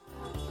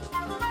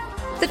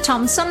The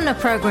Tom Sumner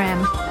Program.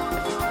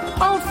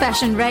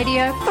 Old-fashioned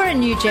radio for a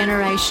new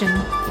generation.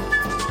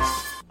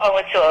 Oh,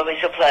 it's always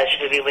a pleasure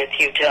to be with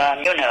you, Tom.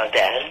 You know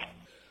that.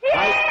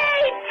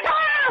 Yay,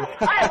 Tom!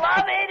 I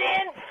love it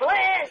in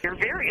Flint! You're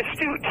very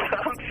astute,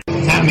 Tom.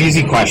 Tom,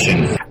 easy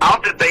question.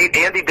 I'll debate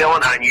Andy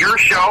Dillon on your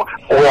show.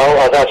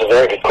 Well, that's a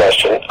very good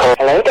question.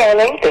 Hello,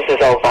 darling. This is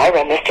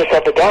Elvira, Mistress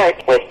of the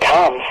Dark, with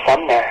Tom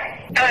Sumner.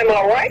 I'm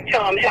all right,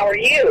 Tom. How are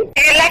you?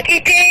 You lucky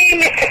day,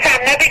 Mr.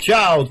 Sumner.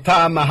 Ciao,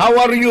 Tom. How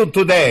are you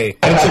today?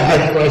 That's a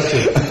good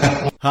question.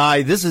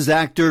 Hi, this is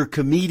actor,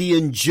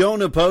 comedian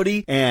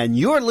Jonbenet, and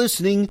you're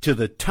listening to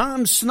the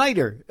Tom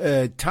Smothers.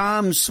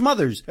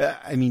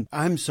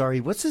 I'm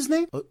sorry, what's his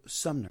name?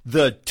 Sumner.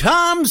 The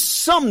Tom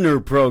Sumner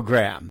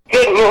Program.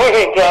 Good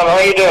morning, Tom. How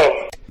you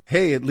doing?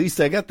 Hey, at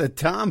least I got the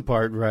Tom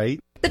part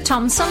right. The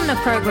Tom Sumner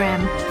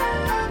Program.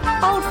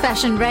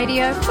 Old-fashioned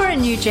radio for a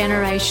new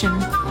generation.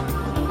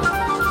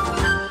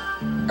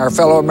 Our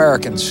fellow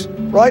Americans.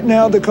 Right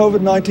now, the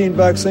COVID-19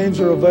 vaccines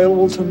are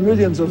available to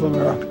millions of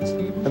Americans.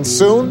 And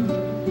soon,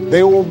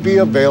 they will be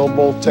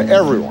available to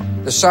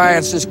everyone. The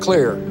science is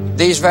clear.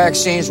 These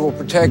vaccines will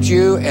protect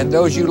you and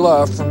those you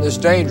love from this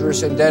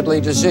dangerous and deadly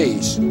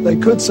disease. They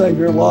could save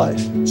your life.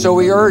 So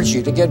we urge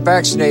you to get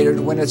vaccinated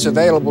when it's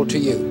available to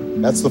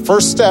you. That's the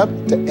first step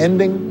to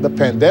ending the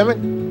pandemic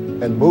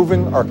and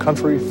moving our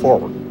country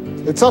forward.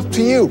 It's up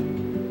to you.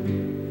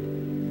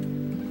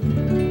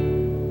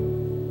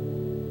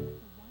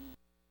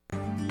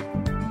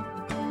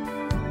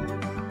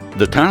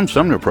 The Tom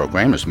Sumner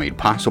Program is made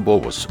possible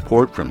with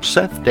support from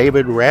Seth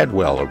David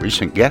Radwell, a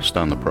recent guest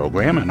on the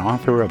program and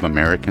author of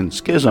American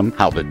Schism,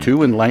 How the Two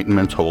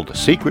Enlightenments Hold the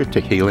Secret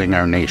to Healing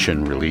Our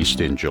Nation,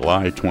 released in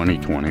July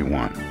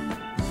 2021.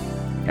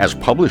 As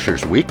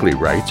Publishers Weekly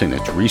writes in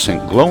its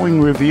recent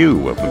glowing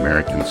review of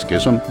American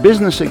Schism,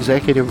 business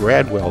executive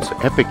Radwell's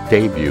epic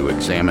debut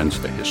examines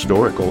the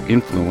historical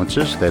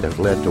influences that have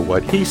led to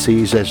what he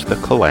sees as the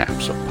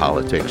collapse of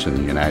politics in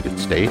the United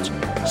States.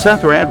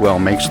 Seth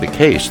Radwell makes the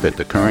case that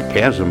the current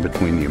chasm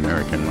between the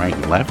American right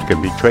and left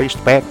can be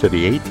traced back to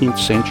the 18th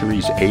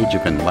century's Age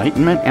of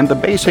Enlightenment and the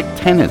basic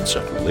tenets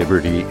of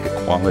liberty,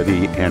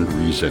 equality, and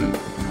reason.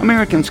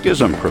 American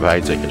Schism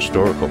provides a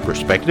historical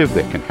perspective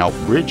that can help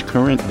bridge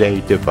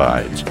current-day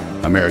divides.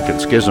 American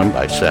Schism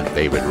by Seth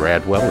David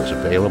Radwell is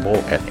available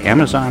at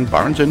Amazon,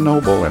 Barnes &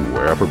 Noble, and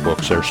wherever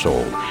books are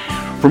sold.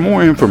 For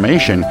more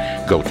information,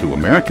 go to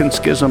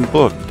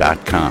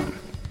AmericanSchismBook.com.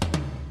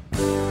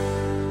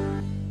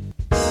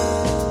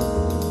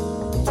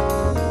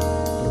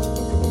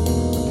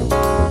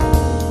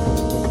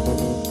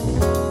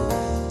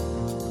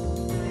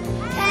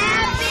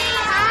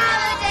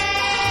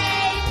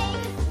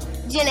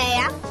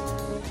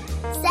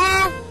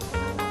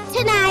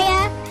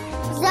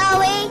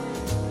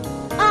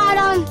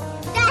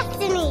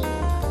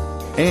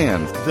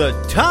 And the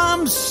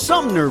Tom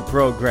Sumner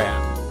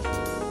Program.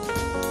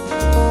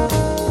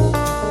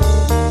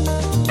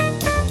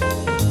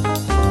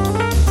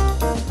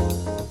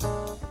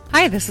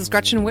 Hi, this is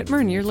Gretchen Whitmer,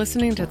 and you're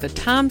listening to the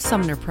Tom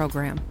Sumner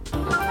Program.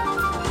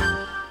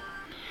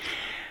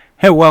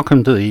 Hey,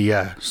 welcome to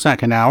the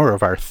second hour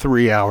of our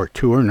 3-hour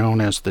tour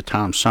known as the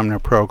Tom Sumner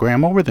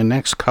Program. Over the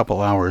next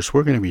couple hours,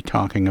 we're going to be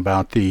talking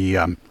about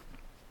the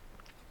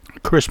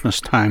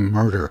Christmas time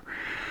murder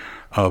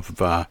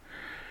of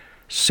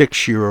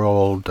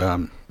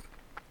 6-year-old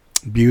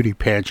beauty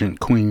pageant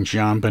queen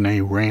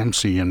Jonbenet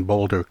Ramsey in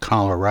Boulder,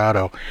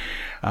 Colorado.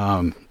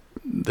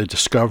 The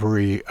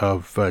discovery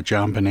of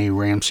Jonbenet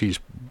Ramsey's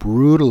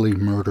brutally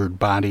murdered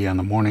body on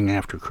the morning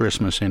after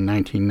Christmas in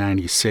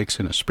 1996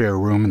 in a spare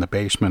room in the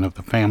basement of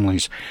the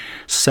family's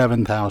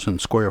 7,000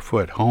 square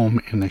foot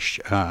home in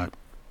the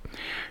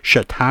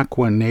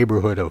Chautauqua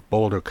neighborhood of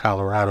Boulder,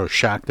 Colorado,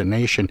 shocked the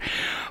nation.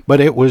 But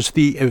it was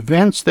the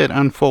events that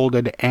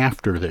unfolded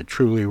after that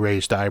truly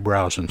raised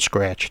eyebrows and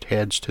scratched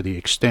heads, to the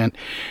extent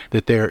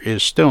that there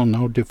is still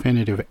no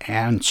definitive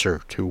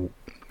answer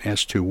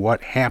as to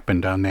what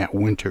happened on that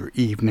winter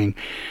evening.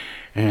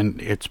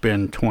 And it's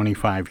been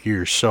 25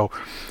 years. So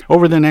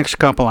over the next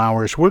couple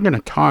hours, we're going to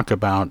talk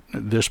about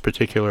this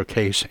particular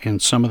case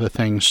and some of the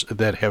things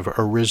that have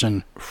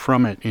arisen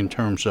from it in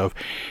terms of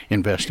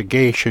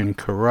investigation,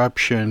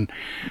 corruption,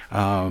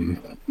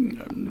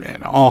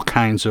 and all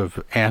kinds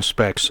of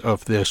aspects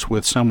of this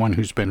with someone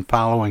who's been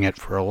following it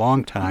for a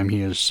long time.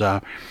 He is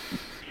a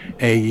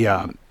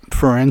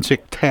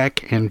forensic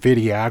tech and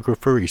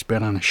videographer. He's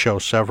been on the show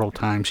several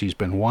times. He's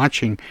been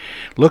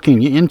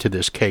looking into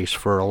this case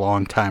for a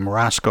long time.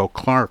 Roscoe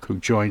Clark, who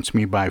joins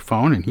me by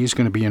phone, and he's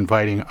going to be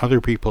inviting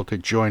other people to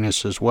join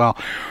us as well.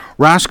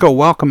 Roscoe,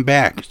 welcome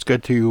back. It's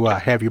good to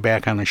have you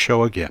back on the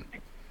show again.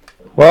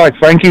 Well,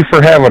 thank you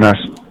for having us.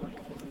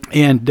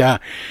 And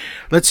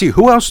let's see,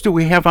 who else do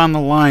we have on the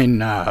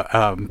line?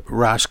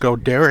 Roscoe,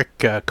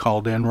 Derek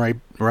called in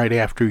right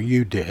after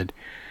you did.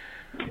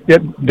 Yeah,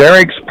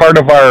 Derek's part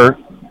of our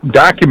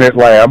document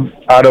lab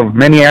out of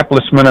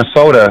Minneapolis,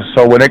 Minnesota.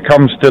 So when it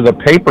comes to the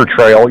paper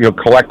trail, you're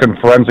collecting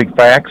forensic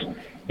facts.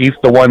 He's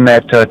the one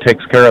that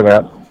takes care of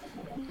that.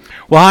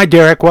 Well, hi,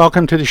 Derek.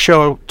 Welcome to the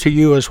show to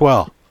you as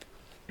well.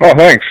 Oh,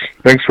 thanks.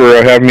 Thanks for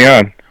having me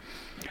on.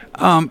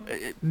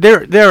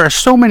 There are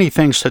so many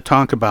things to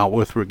talk about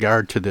with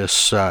regard to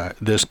this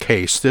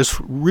case. This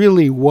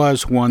really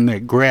was one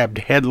that grabbed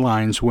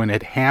headlines when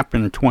it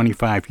happened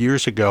 25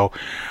 years ago,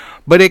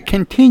 but it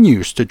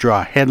continues to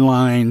draw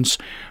headlines,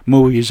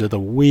 movies of the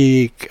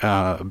week,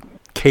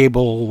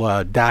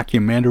 cable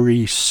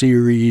documentary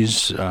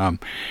series,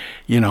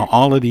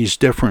 all of these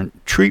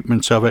different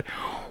treatments of it.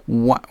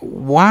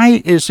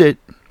 Why is it?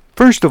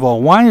 First of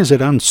all, why is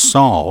it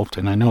unsolved?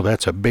 And I know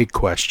that's a big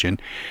question.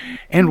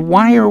 And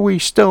why are we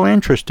still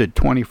interested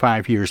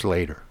 25 years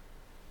later?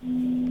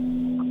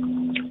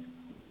 Who's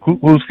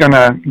going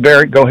to...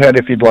 Derek, go ahead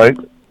if you'd like.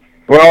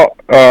 Well,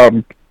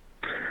 there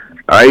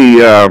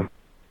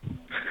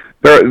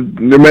are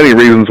many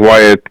reasons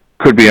why it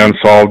could be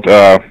unsolved.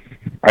 I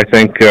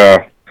think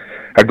a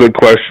good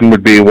question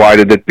would be, why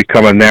did it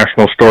become a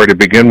national story to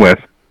begin with?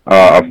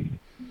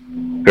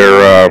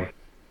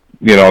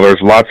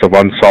 There's lots of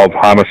unsolved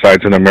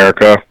homicides in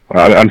America.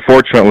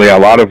 Unfortunately, a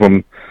lot of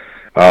them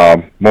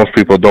most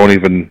people don't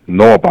even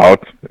know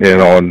about,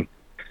 and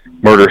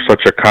murder is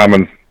such a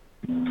common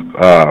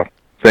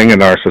thing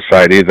in our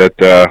society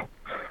that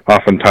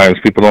oftentimes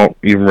people don't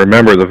even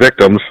remember the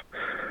victims.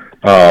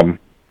 I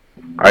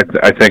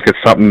think it's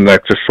something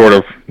that just sort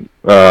of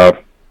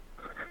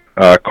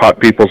caught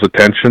people's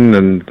attention,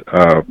 and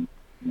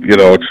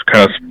it's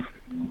kind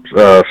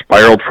of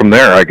spiraled from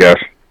there, I guess.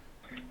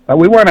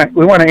 We want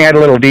to add a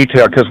little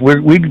detail, because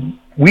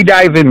we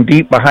dive in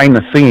deep behind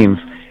the scenes,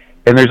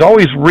 and there's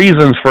always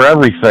reasons for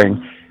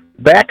everything.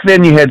 Back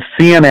then, you had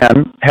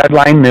CNN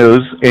headline news,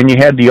 and you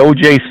had the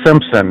O.J.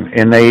 Simpson,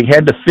 and they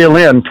had to fill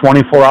in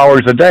 24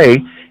 hours a day,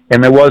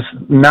 and there was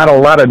not a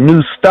lot of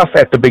new stuff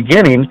at the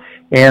beginning.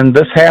 And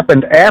this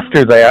happened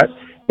after that,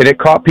 and it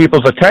caught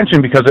people's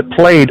attention because it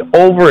played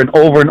over and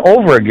over and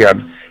over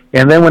again.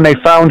 And then when they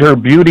found her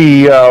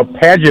beauty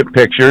pageant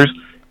pictures,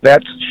 that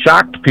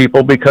shocked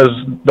people because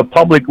the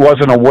public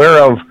wasn't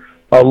aware of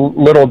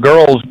little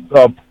girls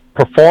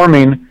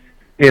performing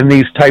in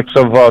these types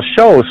of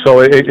shows.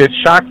 So it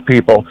shocked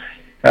people.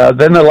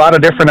 Then a lot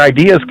of different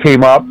ideas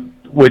came up,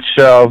 which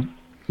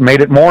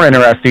made it more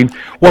interesting.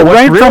 Well,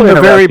 right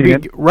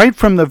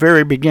from the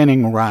very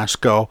beginning,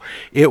 Roscoe,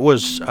 it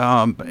was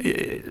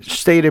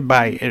stated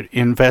by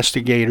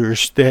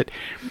investigators that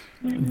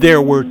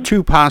there were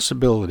two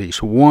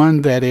possibilities.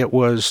 One, that it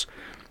was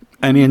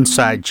an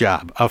inside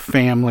job, a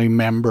family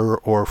member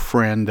or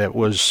friend that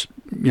was,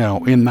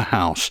 in the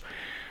house.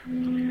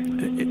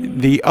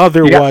 The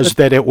other was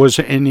that it was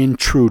an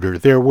intruder.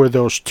 There were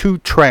those two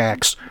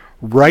tracks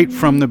right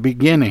from the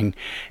beginning,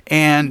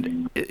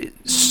 and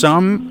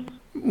some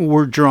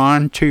were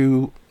drawn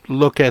to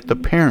look at the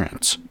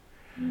parents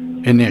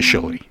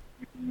initially.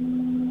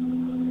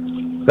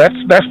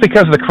 That's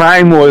because the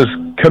crime was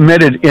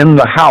committed in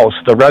the house,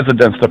 the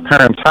residence, the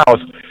parents'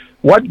 house.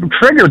 What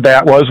triggered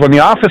that was when the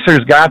officers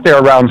got there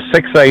around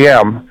 6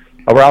 a.m.,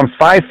 around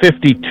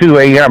 5:52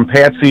 a.m.,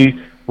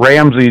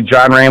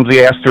 John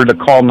Ramsey asked her to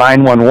call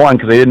 911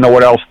 because they didn't know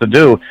what else to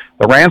do.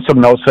 The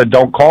ransom note said,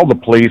 "Don't call the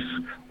police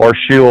or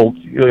she'll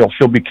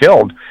be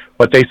killed."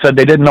 But they said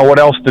they didn't know what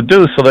else to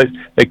do, so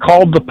they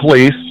called the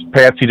police.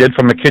 Patsy did,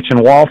 from the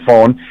kitchen wall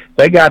phone.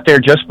 They got there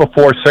just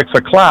before 6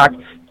 o'clock.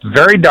 It's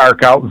very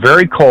dark out,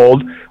 very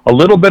cold, a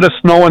little bit of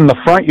snow in the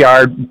front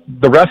yard.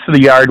 The rest of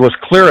the yard was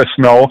clear of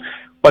snow,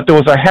 but there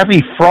was a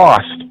heavy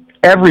frost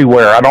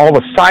everywhere on all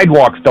the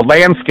sidewalks, the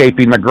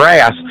landscaping, the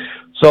grass.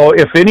 So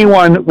if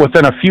anyone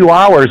within a few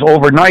hours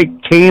overnight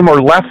came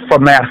or left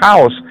from that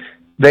house,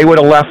 they would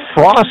have left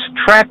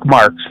track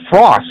marks.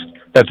 Frost.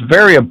 That's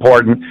very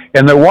important,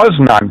 and there was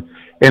none.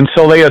 And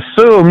so they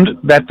assumed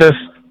that this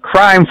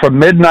crime from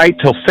midnight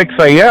till 6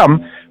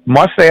 a.m.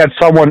 must have had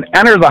someone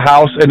enter the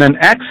house and then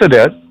exit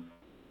it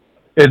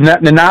and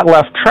not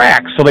left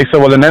tracks. So they said,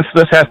 well, then this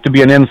has to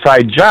be an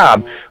inside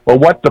job. Well,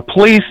 what the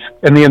police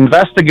and the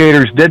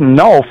investigators didn't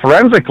know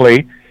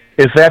forensically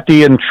is that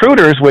the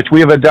intruders, which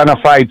we have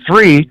identified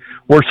 3,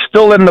 were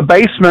still in the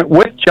basement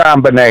with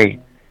Jonbenet.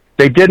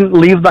 They didn't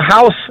leave the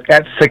house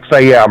at 6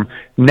 a.m.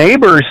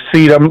 Neighbors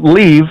see them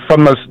leave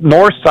from the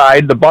north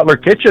side, the Butler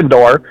kitchen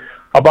door,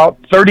 about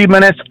 30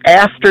 minutes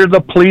after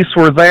the police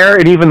were there,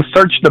 and even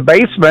searched the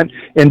basement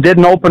and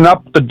didn't open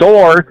up the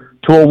door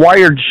to a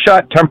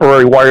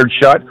temporary wired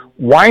shut,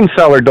 wine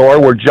cellar door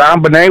where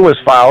Jonbenet was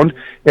found,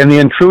 and the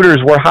intruders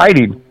were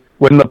hiding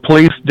when the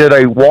police did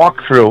a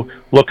walkthrough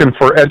looking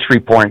for entry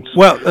points.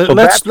 Well,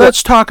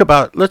 let's talk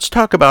about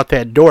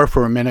that door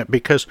for a minute,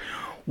 because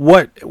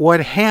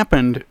what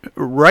happened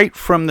right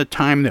from the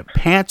time that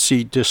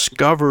Patsy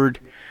discovered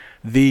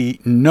the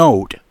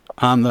note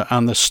on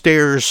the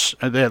stairs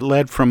that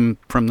led from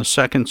the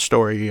second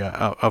story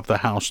of the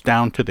house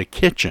down to the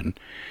kitchen,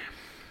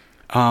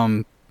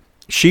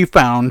 she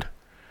found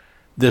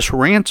this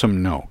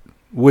ransom note,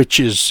 which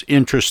is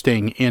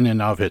interesting in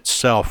and of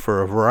itself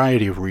for a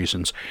variety of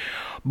reasons.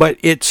 But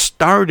it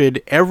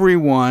started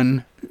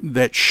everyone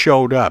that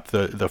showed up,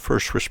 the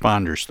first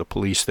responders, the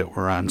police that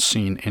were on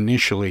scene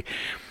initially,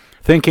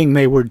 thinking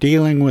they were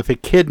dealing with a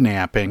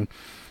kidnapping.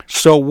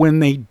 So when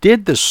they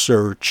did the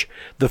search,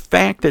 the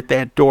fact that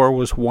that door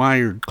was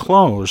wired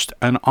closed,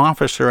 an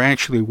officer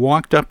actually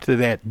walked up to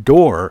that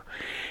door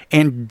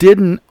and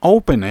didn't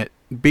open it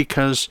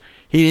because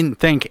he didn't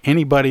think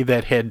anybody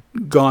that had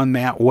gone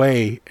that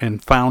way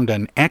and found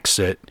an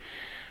exit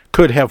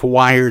could have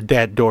wired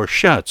that door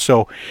shut.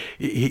 So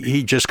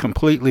he just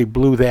completely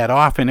blew that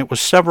off, and it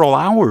was several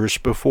hours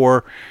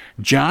before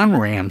John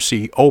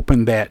Ramsey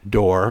opened that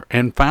door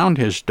and found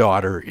his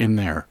daughter in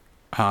there,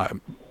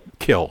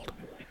 killed.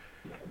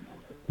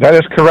 That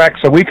is correct.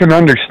 So we can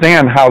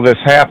understand how this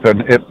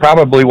happened. It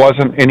probably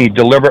wasn't any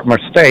deliberate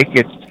mistake.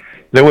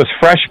 There was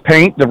fresh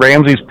paint. The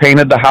Ramseys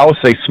painted the house.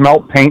 They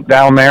smelt paint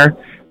down there.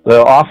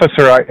 The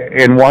officer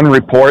in one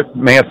report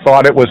may have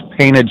thought it was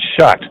painted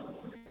shut.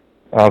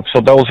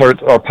 So those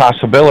are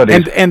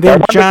possibilities. And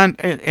then, John,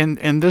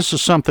 and this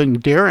is something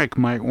Derek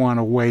might want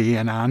to weigh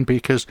in on,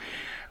 because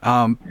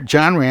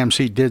John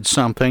Ramsey did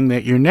something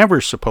that you're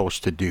never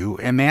supposed to do,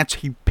 and that's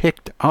he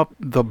picked up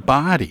the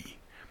body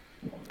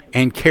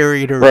and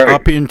carried her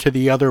up into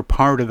the other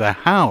part of the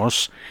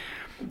house,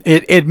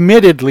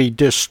 admittedly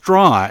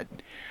distraught,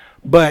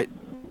 but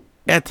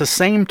at the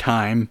same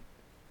time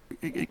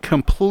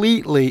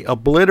completely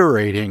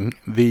obliterating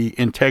the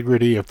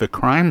integrity of the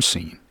crime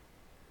scene.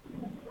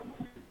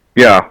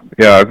 Yeah,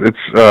 it's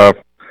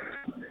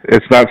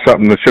not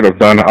something that should have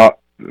done.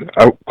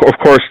 Of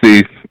course,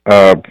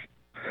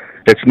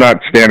 it's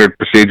not standard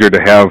procedure to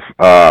have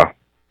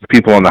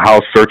people in the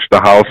house search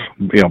the house,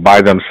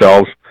 by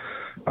themselves.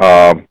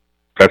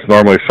 That's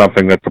normally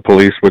something that the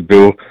police would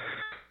do,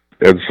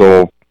 and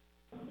so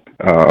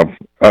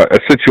a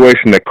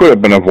situation that could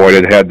have been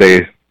avoided had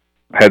they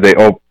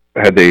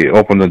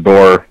opened the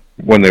door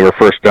when they were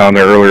first down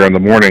there earlier in the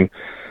morning.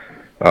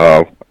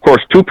 Of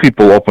course, two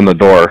people opened the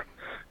door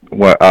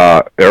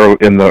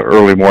in the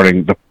early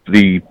morning.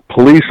 The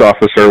police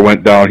officer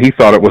went down. He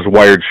thought it was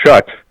wired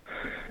shut,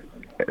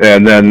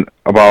 and then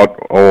about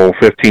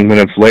 15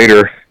 minutes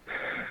later,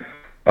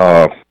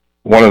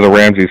 one of the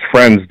Ramsey's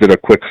friends did a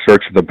quick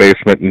search of the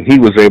basement, and he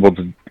was able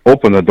to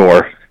open the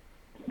door.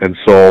 And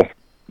so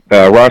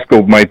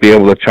Roscoe might be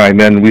able to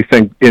chime in. We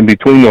think in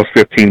between those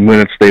 15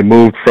 minutes, they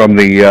moved from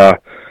the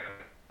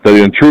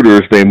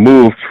intruders. They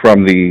moved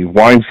from the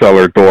wine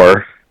cellar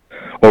door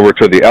over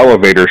to the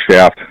elevator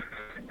shaft,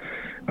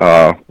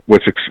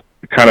 which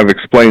kind of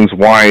explains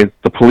why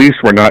the police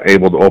were not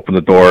able to open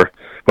the door,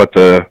 but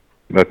the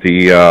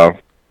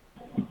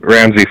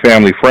Ramsey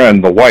family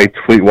friend,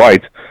 Fleet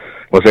White,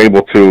 was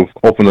able to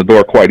open the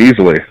door quite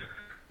easily.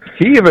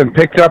 He even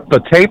picked up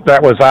the tape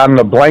that was on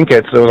the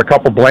blankets. There was a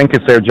couple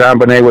blankets there.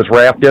 Jonbenet was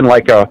wrapped in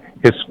like a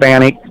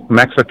Hispanic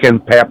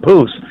Mexican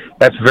papoose.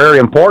 That's very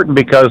important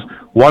because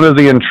one of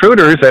the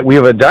intruders that we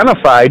have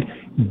identified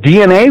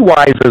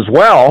DNA-wise as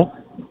well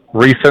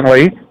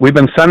recently, we've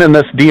been sending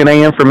this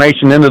DNA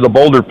information into the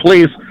Boulder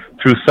Police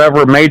through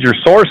several major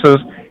sources,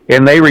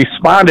 and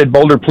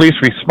Boulder Police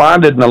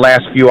responded in the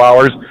last few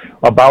hours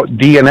about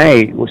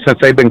DNA. Since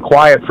they've been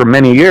quiet for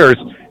many years,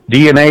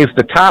 DNA is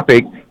the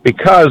topic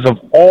because of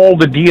all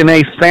the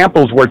DNA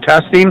samples we're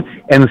testing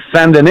and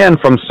sending in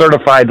from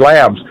certified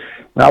labs.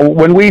 Now,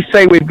 when we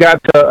say we've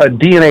got a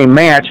DNA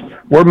match,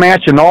 we're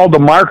matching all the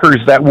markers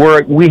that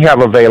we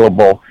have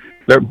available.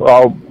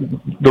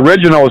 The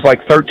original is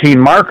like 13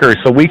 markers,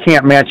 so we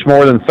can't match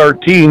more than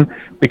 13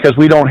 because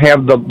we don't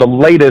have the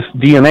latest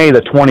DNA, the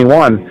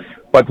 21.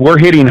 But we're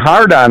hitting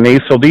hard on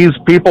these, so these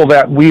people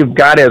that we've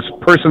got as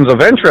persons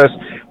of interest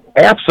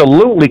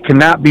absolutely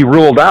cannot be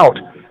ruled out.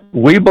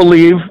 We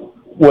believe,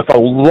 with a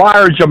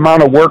large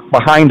amount of work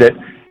behind it,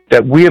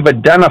 that we have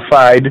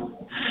identified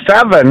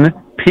 7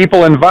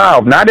 people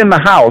involved, not in the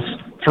house,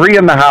 3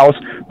 in the house,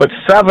 but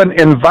 7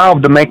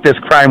 involved to make this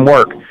crime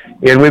work.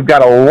 And we've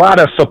got a lot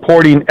of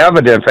supporting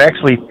evidence,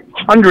 actually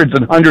hundreds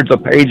and hundreds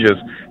of pages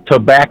to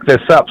back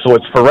this up. So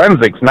it's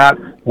forensics, not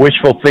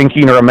wishful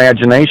thinking or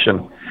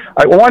imagination.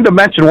 I wanted to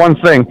mention one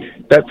thing.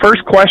 That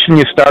first question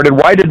you started,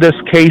 why did this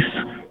case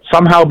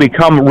somehow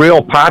become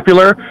real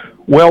popular?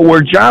 Well,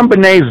 where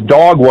Jonbenet's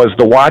dog was,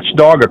 the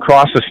watchdog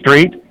across the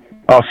street,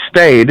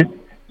 stayed,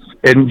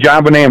 and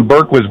Jonbenet and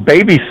Burke was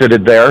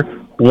babysitted there,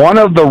 one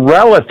of the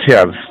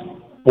relatives,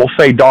 we'll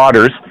say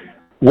daughters,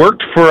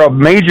 worked for a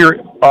major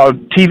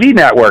TV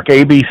network,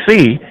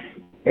 ABC,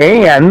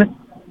 and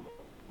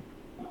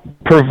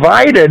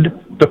provided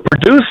the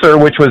producer,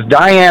 which was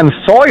Diane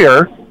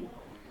Sawyer,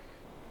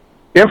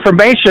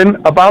 information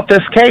about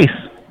this case.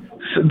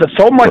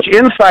 So much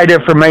inside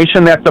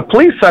information that the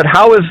police said,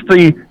 how is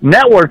the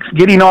networks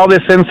getting all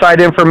this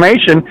inside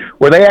information,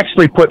 where they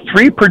actually put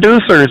 3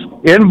 producers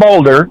in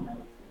Boulder.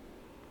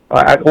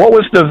 What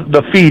was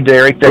the feed,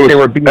 Eric, that they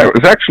were being... It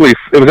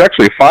was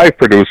actually 5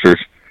 producers.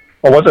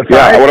 Oh, was it 5?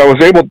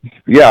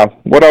 Yeah,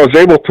 what I was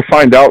able to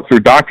find out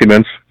through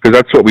documents, because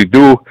that's what we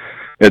do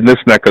in this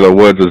neck of the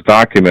woods, is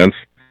documents,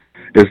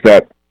 is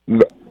that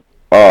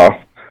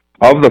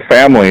of the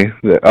family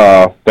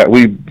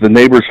the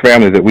neighbor's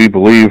family that we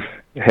believe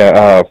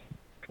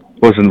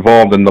was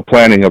involved in the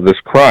planning of this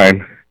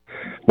crime,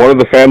 one of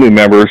the family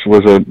members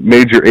was a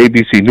major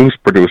ABC news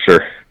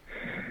producer.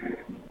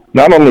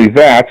 not only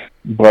that,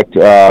 but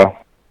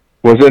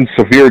was in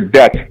severe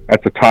debt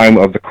at the time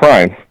of the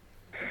crime.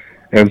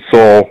 And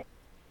so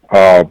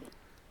that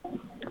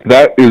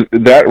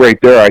right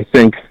there, I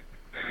think,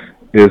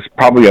 is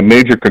probably a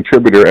major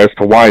contributor as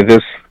to why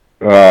this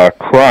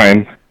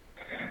crime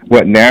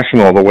went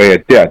national the way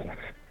it did.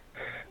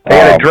 They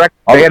had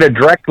a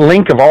direct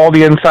link of all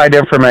the inside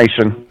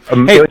information.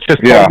 It's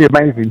just totally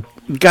amazing.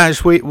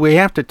 Guys, we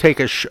have to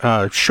take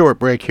a short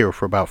break here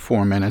for about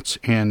 4 minutes,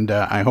 and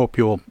I hope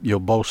you'll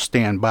both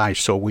stand by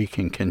so we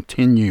can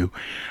continue.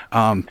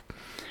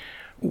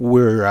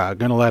 We're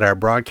going to let our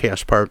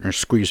broadcast partners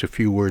squeeze a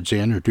few words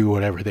in or do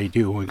whatever they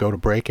do when we go to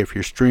break. If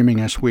you're streaming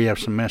us, we have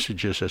some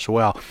messages as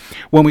well.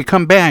 When we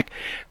come back,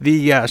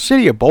 the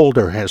City of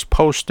Boulder has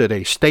posted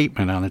a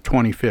statement on the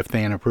 25th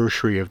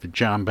anniversary of the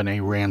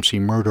Jonbenet Ramsey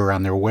murder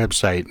on their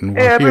website, and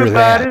we'll hear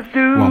that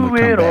when we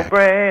come back. A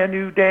brand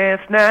new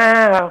dance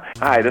now.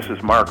 Hi, this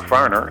is Mark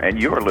Farner, and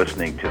you're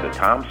listening to the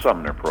Tom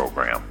Sumner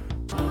Program.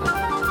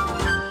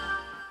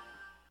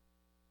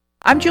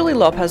 I'm Julie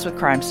Lopez with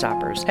Crime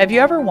Stoppers. Have you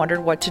ever wondered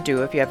what to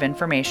do if you have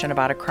information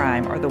about a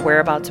crime or the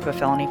whereabouts of a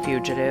felony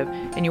fugitive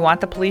and you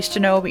want the police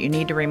to know but you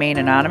need to remain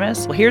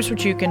anonymous? Well, here's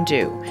what you can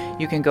do.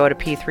 You can go to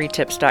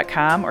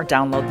p3tips.com or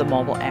download the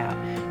mobile app.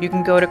 You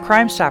can go to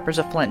Crime Stoppers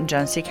of Flint and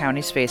Genesee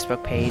County's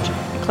Facebook page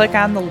and click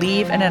on the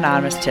Leave an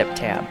Anonymous Tip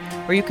tab,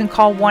 or you can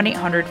call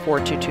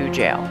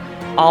 1-800-422-JAIL.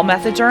 All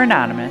methods are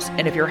anonymous,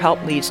 and if your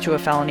help leads to a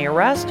felony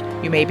arrest,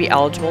 you may be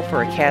eligible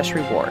for a cash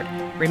reward.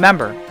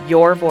 Remember,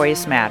 your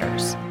voice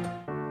matters.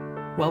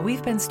 While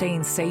we've been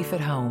staying safe at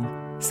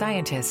home,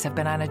 scientists have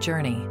been on a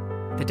journey.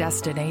 The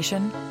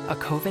destination, a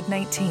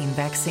COVID-19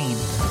 vaccine.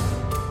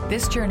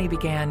 This journey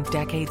began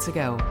decades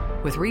ago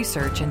with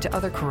research into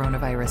other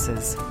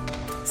coronaviruses.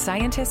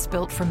 Scientists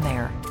built from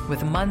there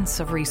with months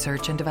of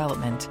research and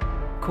development,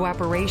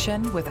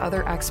 cooperation with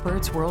other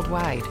experts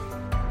worldwide,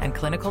 and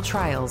clinical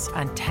trials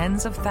on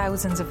tens of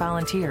thousands of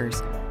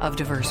volunteers of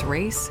diverse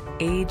race,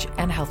 age,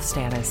 and health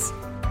status.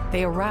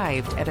 They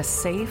arrived at a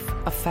safe,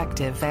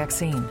 effective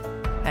vaccine,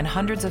 and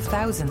hundreds of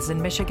thousands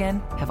in Michigan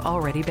have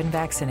already been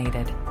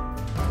vaccinated.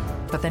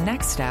 But the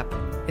next step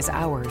is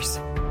ours.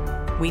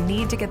 We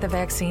need to get the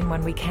vaccine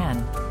when we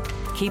can.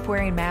 Keep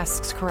wearing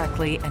masks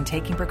correctly and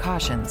taking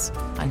precautions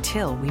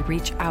until we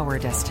reach our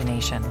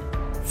destination,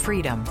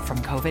 freedom from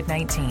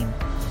COVID-19,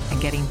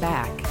 and getting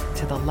back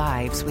to the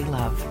lives we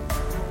love.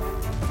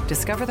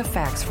 Discover the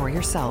facts for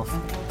yourself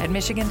at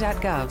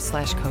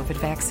michigan.gov/COVID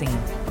vaccine.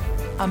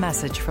 A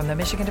message from the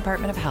Michigan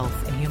Department of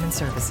Health and Human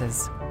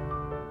Services.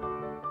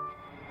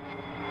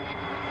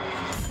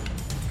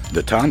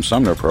 The Tom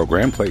Sumner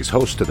Program plays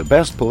host to the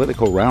best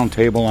political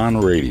roundtable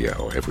on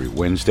radio every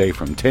Wednesday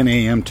from 10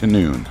 a.m. to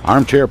noon.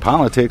 Armchair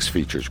Politics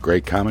features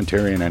great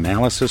commentary and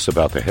analysis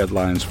about the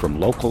headlines from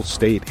local,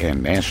 state,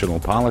 and national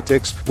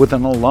politics with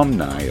an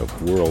alumni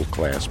of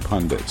world-class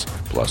pundits,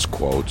 plus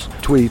quotes,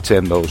 tweets,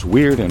 and those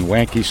weird and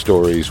wacky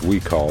stories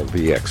we call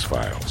the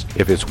X-Files.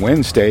 If it's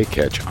Wednesday,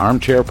 catch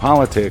Armchair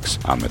Politics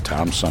on the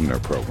Tom Sumner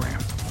Program.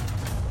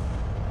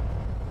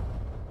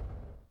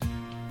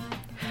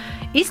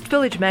 East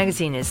Village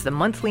Magazine is the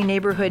monthly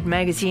neighborhood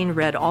magazine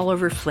read all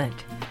over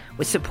Flint.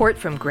 With support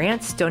from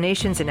grants,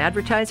 donations, and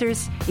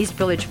advertisers, East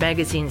Village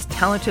Magazine's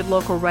talented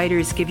local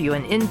writers give you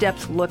an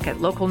in-depth look at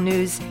local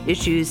news,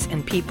 issues,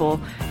 and people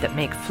that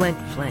make Flint,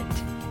 Flint.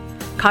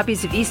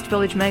 Copies of East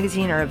Village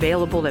Magazine are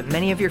available at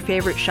many of your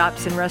favorite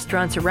shops and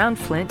restaurants around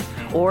Flint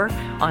or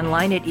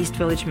online at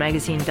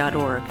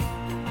eastvillagemagazine.org.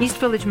 East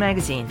Village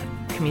Magazine,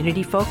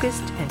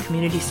 community-focused and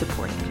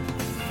community-supported.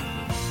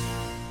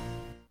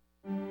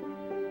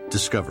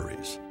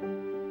 Discoveries.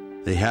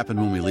 They happen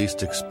when we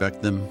least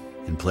expect them,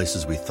 in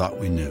places we thought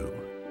we knew.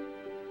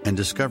 And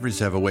discoveries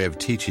have a way of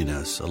teaching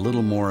us a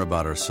little more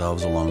about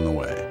ourselves along the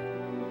way.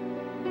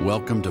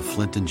 Welcome to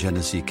Flint and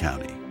Genesee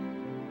County,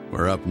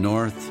 where up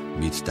north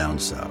meets down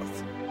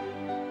south.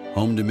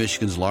 Home to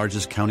Michigan's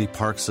largest county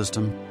park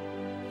system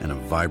and a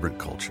vibrant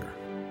culture.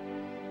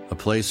 A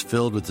place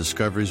filled with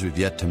discoveries we've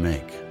yet to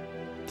make,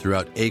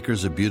 throughout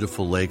acres of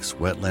beautiful lakes,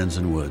 wetlands,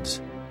 and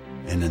woods,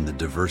 and in the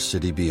diverse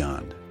city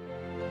beyond.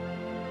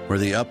 Where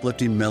the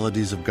uplifting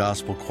melodies of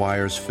gospel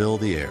choirs fill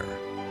the air,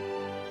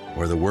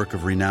 where the work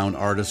of renowned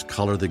artists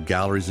color the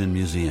galleries and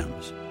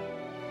museums,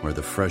 where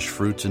the fresh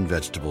fruits and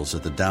vegetables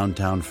at the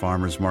downtown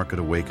farmers market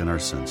awaken our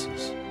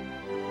senses,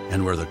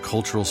 and where the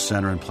cultural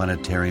center and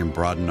planetarium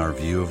broaden our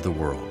view of the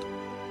world.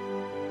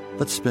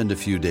 Let's spend a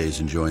few days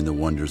enjoying the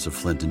wonders of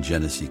Flint and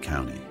Genesee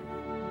County,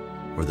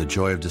 where the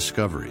joy of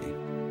discovery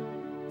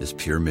is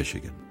pure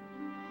Michigan.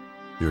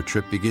 Your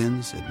trip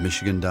begins at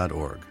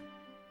michigan.org.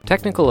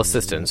 Technical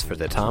assistance for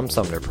the Tom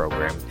Sumner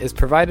Program is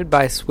provided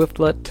by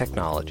Swiftlet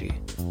Technology,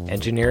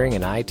 engineering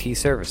and IT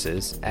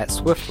services at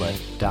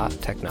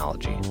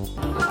swiftlet.technology.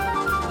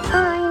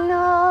 I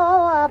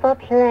know of a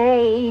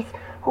place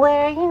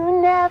where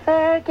you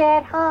never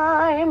get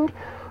harmed,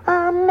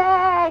 a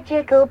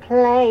magical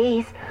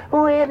place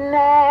with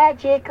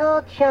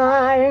magical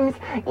charms,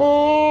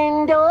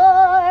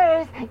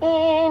 indoors,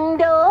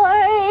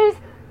 indoors,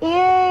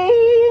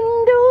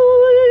 indoors.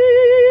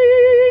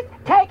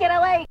 Take it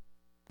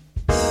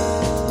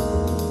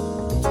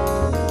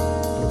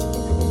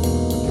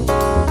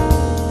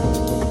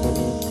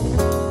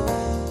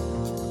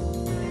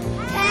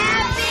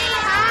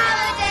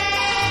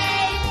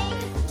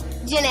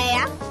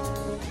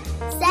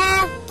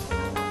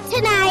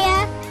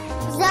Shania,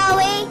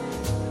 Zoe,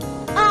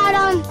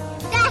 Autumn,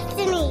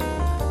 Destiny.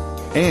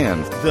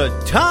 And the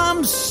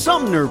Tom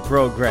Sumner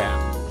Program.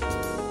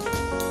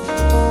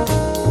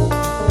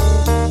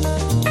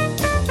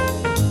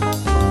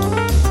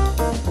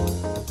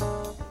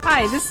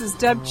 Hi, this is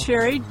Deb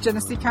Cherry,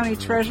 Genesee County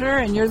Treasurer,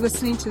 and you're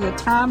listening to the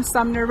Tom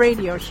Sumner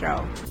Radio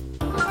Show.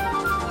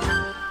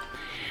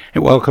 Hey,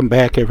 welcome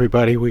back,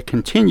 everybody. We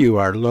continue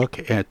our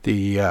look at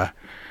the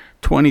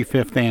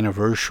 25th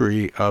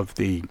anniversary of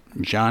the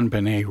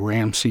Jonbenet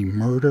Ramsey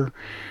murder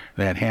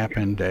that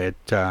happened at,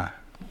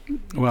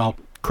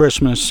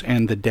 Christmas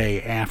and the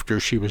day after.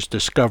 She was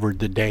discovered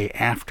the day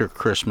after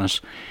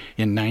Christmas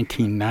in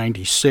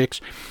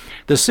 1996.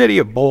 The city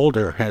of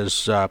Boulder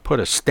has put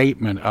a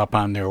statement up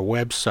on their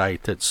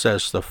website that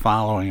says the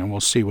following, and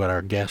we'll see what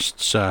our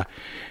guests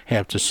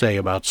have to say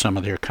about some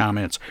of their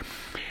comments.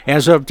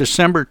 As of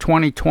December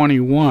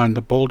 2021,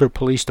 the Boulder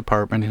Police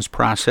Department has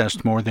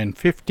processed more than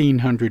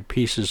 1,500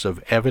 pieces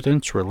of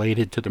evidence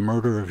related to the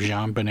murder of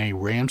Jonbenet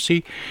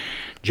Ramsey.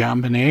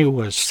 Jonbenet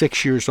was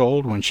 6 years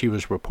old when she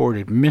was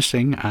reported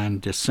missing on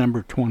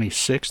December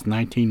 26,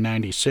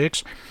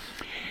 1996,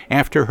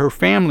 after her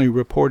family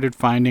reported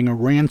finding a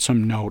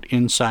ransom note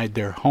inside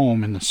their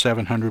home in the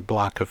 700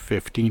 block of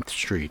 15th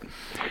Street.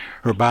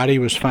 Her body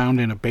was found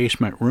in a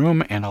basement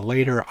room, and a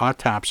later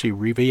autopsy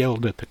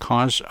revealed that the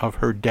cause of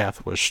her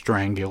death was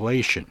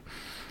strangulation.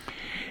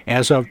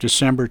 As of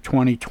December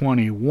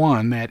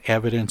 2021, that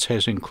evidence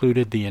has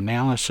included the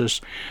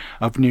analysis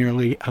of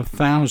nearly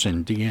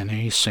 1,000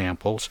 DNA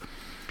samples.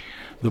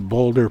 The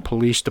Boulder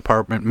Police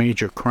Department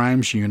Major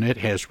Crimes Unit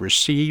has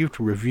received,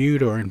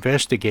 reviewed, or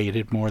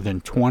investigated more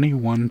than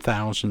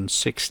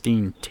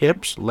 21,016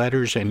 tips,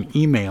 letters, and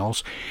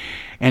emails,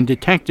 and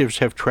detectives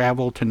have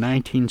traveled to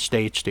 19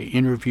 states to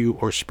interview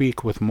or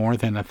speak with more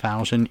than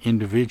 1,000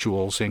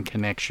 individuals in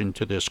connection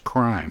to this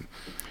crime.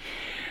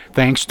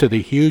 Thanks to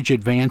the huge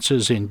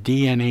advances in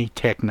DNA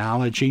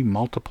technology,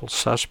 multiple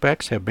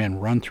suspects have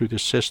been run through the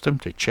system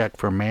to check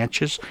for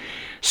matches.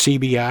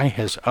 CBI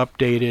has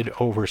updated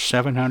over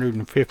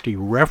 750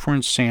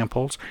 reference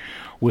samples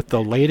with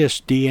the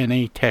latest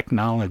DNA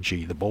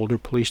technology. The Boulder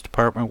Police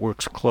Department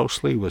works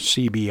closely with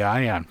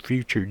CBI on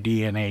future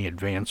DNA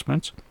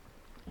advancements.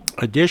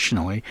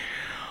 Additionally,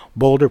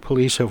 Boulder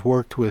Police have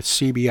worked with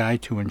CBI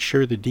to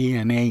ensure the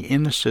DNA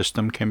in the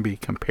system can be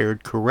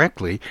compared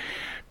correctly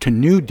to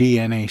new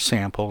DNA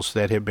samples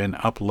that have been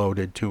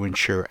uploaded to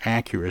ensure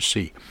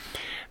accuracy.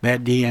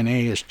 That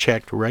DNA is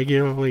checked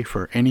regularly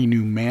for any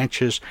new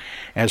matches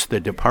as the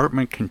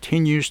department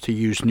continues to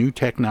use new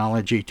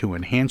technology to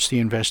enhance the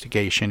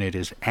investigation. It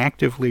is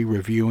actively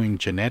reviewing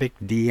genetic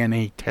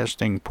DNA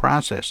testing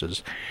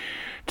processes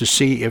to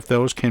see if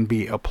those can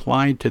be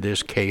applied to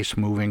this case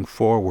moving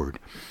forward.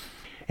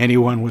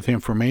 Anyone with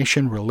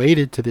information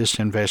related to this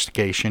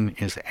investigation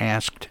is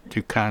asked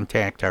to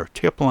contact our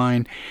tip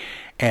line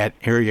at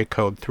area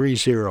code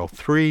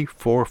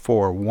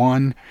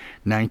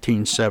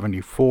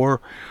 303-441-1974,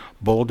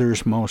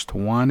 Boulder's Most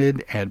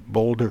Wanted at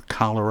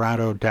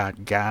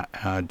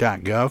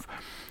bouldercolorado.gov,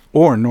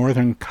 or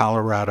Northern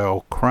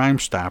Colorado Crime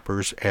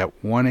Stoppers at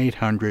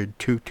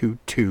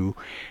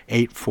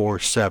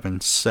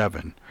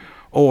 1-800-222-8477,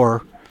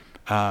 or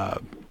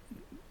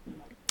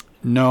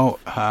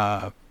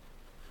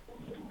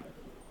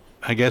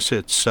I guess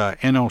it's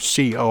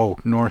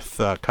NOCO, North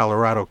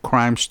Colorado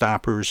Crime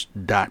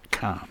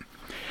Stoppers.com.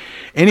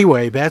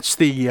 Anyway, that's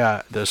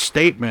the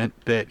statement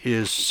that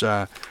is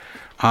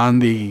on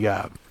the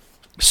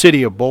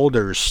City of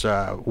Boulder's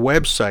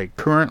website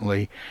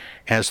currently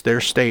as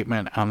their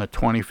statement on the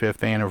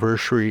 25th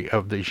anniversary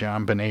of the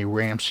Jonbenet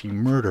Ramsey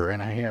murder.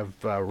 And I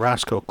have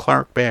Roscoe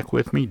Clark back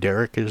with me.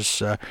 Derek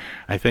is,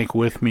 I think,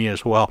 with me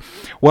as well.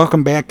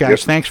 Welcome back,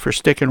 guys. Yep. Thanks for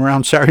sticking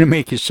around. Sorry to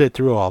make you sit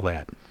through all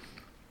that.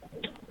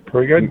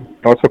 Pretty good.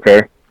 That's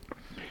okay.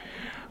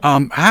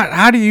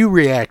 How do you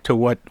react to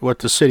what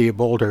the City of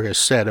Boulder has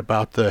said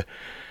about the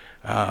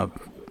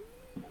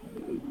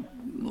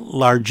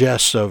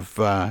largesse of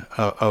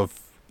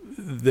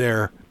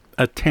their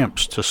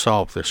attempts to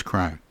solve this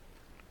crime?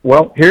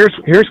 Well,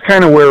 here's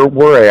kind of where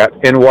we're at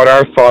and what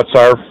our thoughts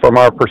are from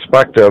our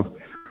perspective.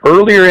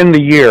 Earlier in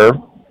the year,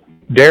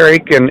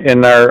 Derek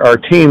and our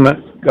team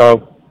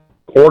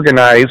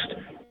organized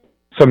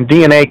some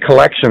DNA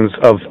collections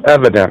of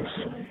evidence.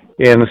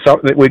 And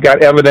we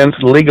got evidence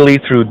legally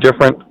through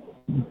different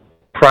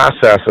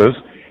processes,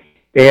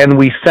 and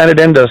we sent it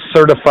into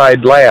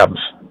certified labs,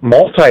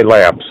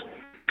 multi-labs,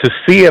 to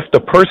see if the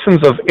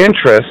persons of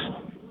interest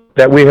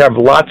that we have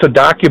lots of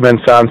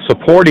documents on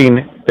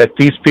supporting that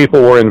these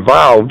people were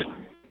involved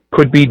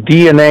could be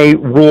DNA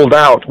ruled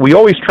out. We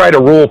always try to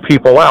rule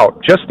people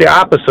out, just the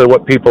opposite of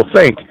what people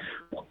think.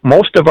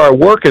 Most of our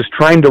work is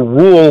trying to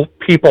rule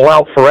people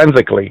out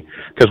forensically,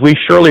 because we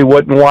surely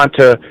wouldn't want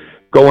to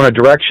go in a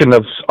direction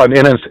of an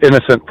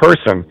innocent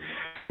person.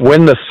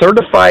 When the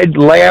certified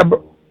lab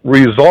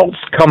results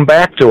come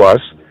back to us,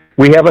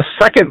 we have a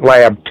second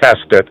lab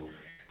test it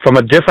from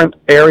a different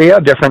area,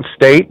 different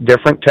state,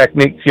 different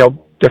technique,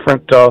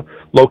 different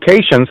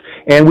locations,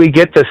 and we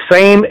get the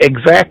same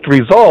exact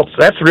results.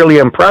 That's really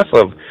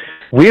impressive.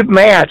 We've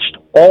matched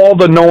all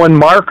the known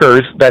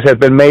markers that have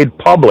been made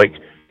public.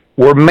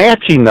 We're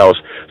matching those.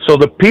 So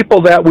the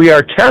people that we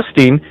are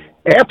testing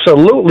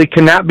absolutely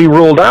cannot be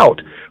ruled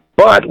out.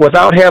 But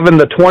without having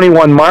the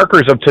 21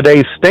 markers of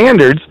today's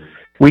standards,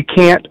 we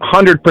can't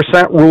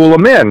 100% rule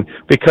them in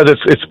because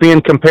it's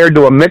being compared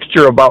to a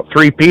mixture of about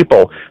 3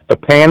 people. The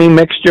panty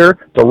mixture,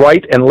 the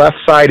right and left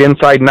side,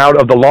 inside and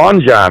out of the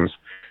lawn johns.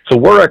 So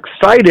we're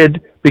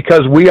excited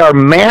because we are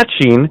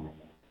matching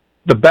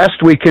the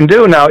best we can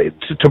do. Now,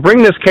 to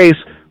bring this case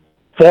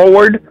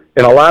forward,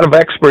 and a lot of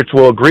experts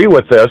will agree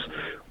with this,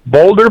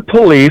 Boulder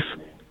Police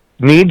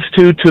needs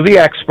to the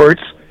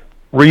experts,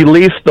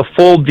 release the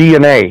full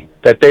DNA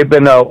that they've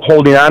been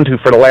holding on to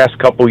for the last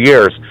couple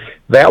years.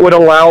 That would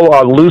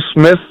allow Lou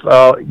Smith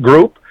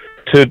group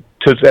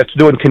that's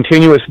doing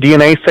continuous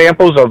DNA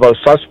samples of a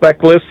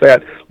suspect list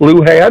that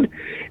Lou had,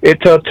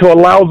 to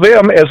allow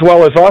them, as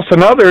well as us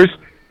and others,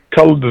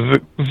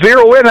 to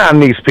zero in on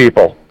these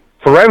people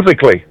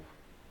forensically.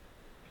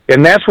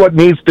 And that's what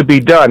needs to be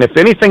done. If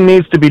anything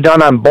needs to be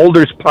done on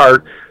Boulder's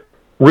part,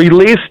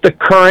 release the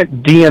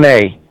current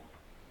DNA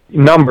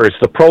numbers,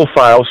 the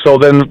profile, so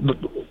then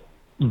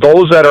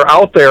those that are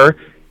out there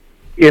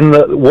in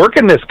the work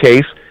in this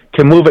case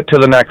can move it to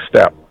the next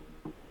step.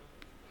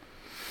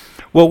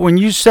 Well, when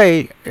you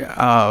say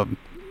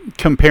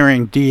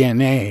comparing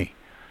DNA,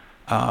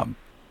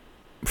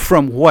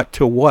 from what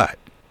to what?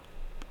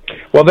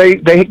 Well,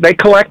 they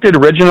collected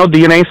original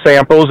DNA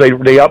samples. They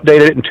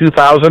updated it in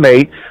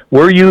 2008.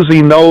 We're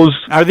using those.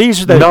 Are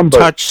these the numbers.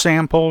 touch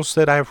samples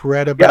that I've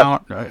read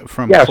about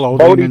from yes,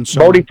 clothing and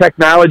so on? Bodie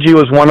Technology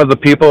was one of the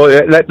people.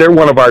 They're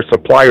one of our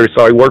suppliers,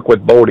 so I work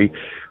with Bodie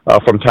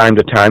from time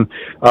to time.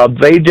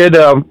 They did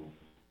a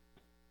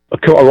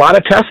lot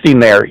of testing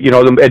there. You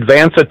know, the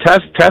advanced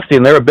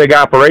testing. They're a big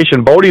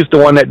operation. Bodie's the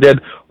one that did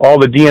all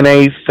the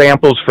DNA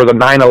samples for the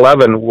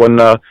 9/11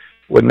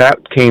 when that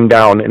came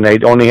down, and they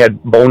only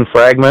had bone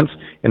fragments,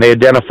 and they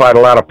identified a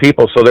lot of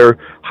people, so they're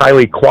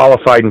highly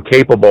qualified and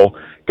capable,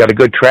 got a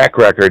good track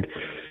record.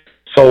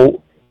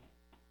 So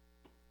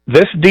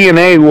this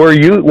DNA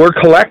we're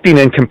collecting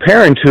and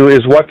comparing to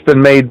is what's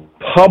been made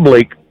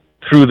public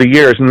through the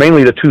years,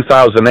 mainly the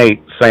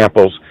 2008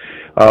 samples.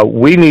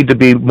 We need to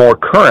be more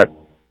current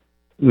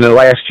in the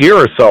last year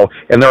or so,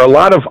 and there are a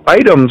lot of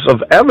items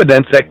of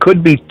evidence that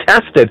could be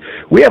tested.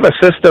 We have a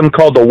system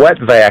called the wet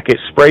vac. It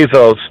sprays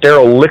a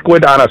sterile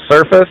liquid on a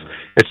surface.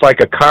 It's like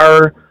a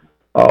car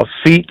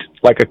seat,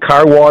 like a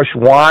car wash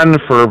wand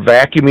for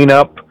vacuuming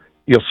up.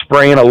 You'll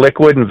spray in a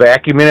liquid and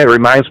vacuuming it. It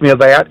reminds me of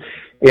that.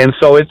 And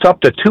so it's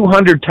up to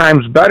 200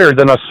 times better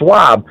than a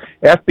swab.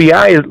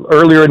 FBI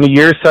earlier in the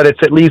year said it's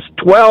at least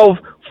 12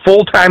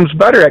 full times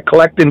better at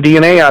collecting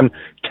DNA on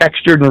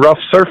textured and rough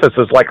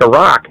surfaces like a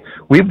rock.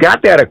 We've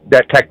got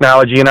that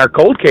technology in our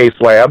cold case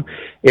lab,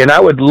 and I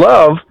would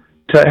love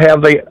to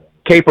have the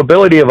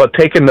capability of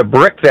taking the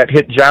brick that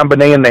hit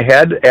Jonbenet in the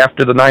head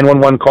after the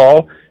 911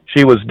 call.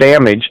 She was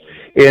damaged,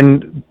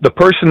 and the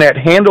person that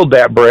handled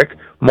that brick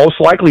most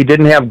likely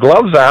didn't have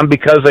gloves on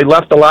because they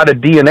left a lot of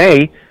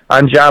DNA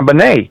on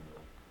Jonbenet.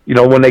 You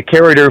know, when they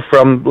carried her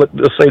from,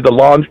 let's say,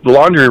 the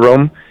laundry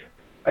room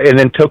and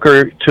then took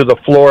her to the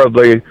floor of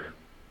the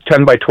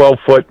 10 by 12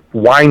 foot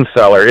wine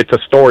cellar. It's a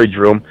storage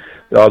room.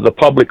 The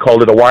public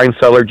called it a wine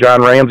cellar.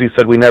 John Ramsey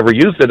said we never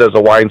used it as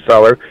a wine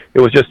cellar.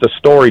 It was just a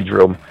storage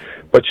room.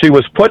 But she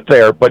was put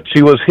there, but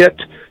she was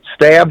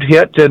stabbed,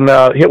 hit, and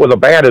hit with a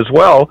bat as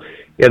well.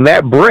 And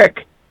that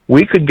brick,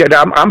 we could get,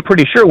 I'm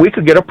pretty sure we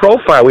could get a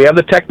profile. We have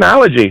the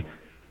technology,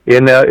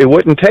 and it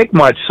wouldn't take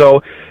much.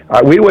 So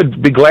we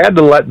would be glad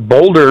to let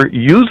Boulder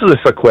use this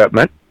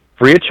equipment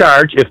free of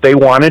charge if they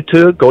wanted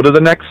to go to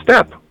the next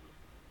step,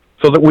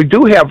 so that we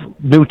do have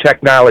new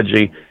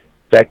technology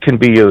that can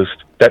be used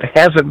that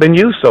hasn't been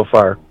used so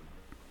far.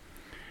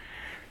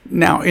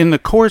 Now, in the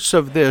course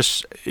of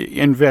this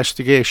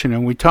investigation,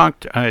 and we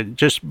talked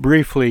just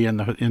briefly in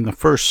the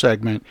first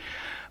segment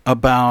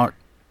about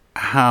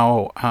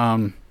how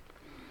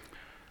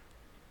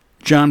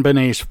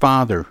Jonbenet's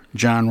father,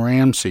 John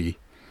Ramsey,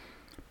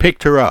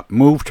 picked her up,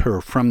 moved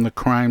her from the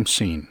crime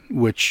scene,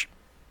 which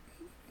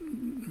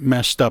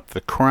messed up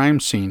the crime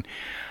scene.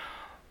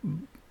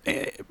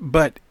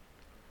 But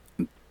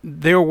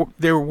there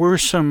were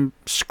some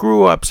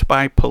screw-ups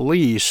by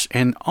police,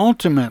 and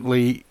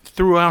ultimately,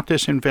 throughout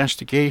this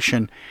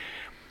investigation,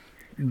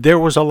 there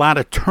was a lot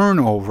of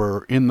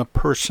turnover in the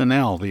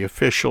personnel, the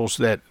officials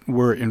that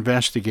were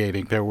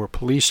investigating. There were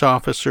police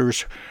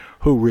officers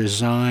who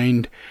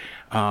resigned.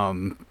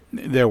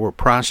 There were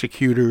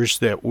prosecutors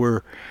that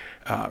were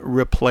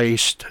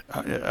replaced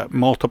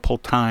multiple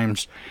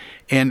times.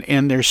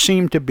 And there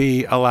seemed to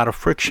be a lot of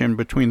friction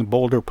between the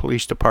Boulder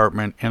Police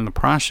Department and the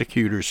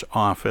prosecutor's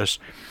office.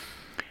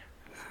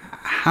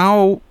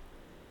 How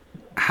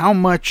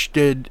much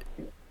did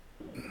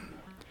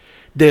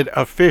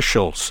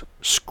officials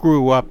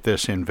screw up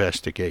this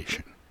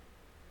investigation?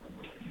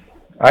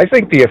 I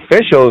think the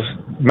officials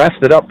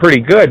messed it up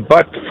pretty good.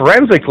 But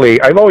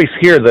forensically, I've always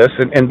hear this,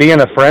 and being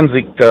a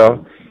forensic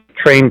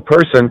trained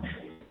person,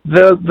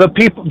 the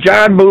people,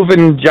 John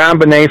moving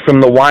Jonbenet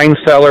from the wine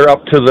cellar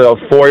up to the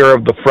foyer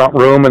of the front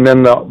room, and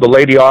then the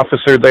lady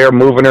officer there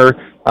moving her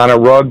on a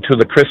rug to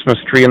the Christmas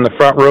tree in the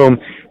front room,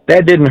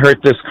 that didn't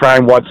hurt this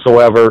crime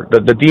whatsoever. The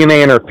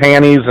DNA in her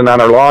panties and on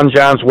her lawn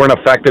johns weren't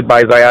affected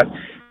by that.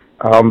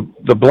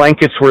 The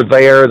blankets were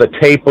there. The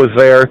tape was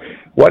there.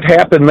 What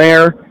happened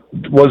there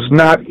was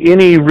not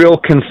any real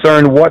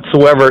concern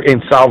whatsoever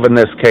in solving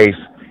this case,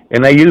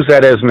 and they use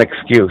that as an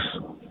excuse.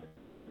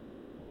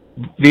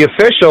 The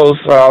officials,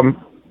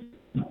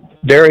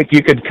 Derek,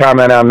 you could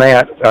comment on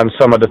that, on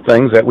some of the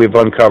things that we've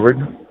uncovered.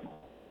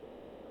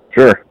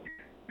 Sure.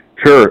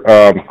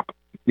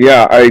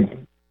 Yeah,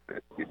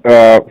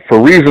 for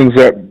reasons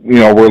that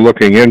we're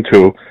looking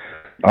into,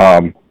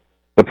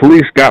 the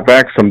police got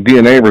back some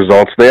DNA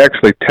results. They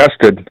actually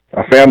tested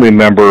a family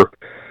member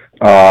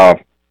of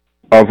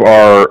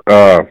our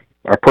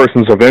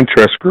persons of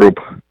interest group,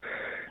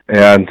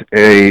 and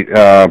the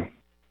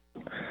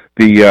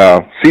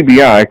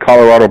CBI,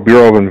 Colorado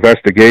Bureau of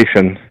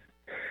Investigation,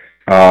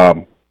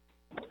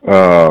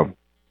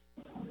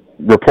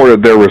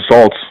 reported their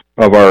results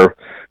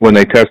when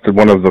they tested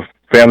one of the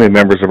family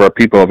members of our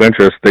people of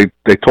interest.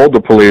 They told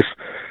the police,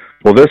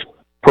 well, this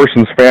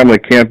person's family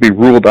can't be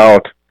ruled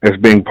out as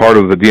being part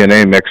of the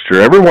DNA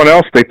mixture. Everyone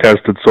else they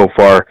tested so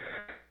far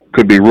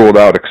could be ruled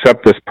out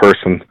except this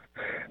person,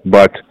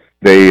 but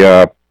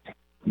they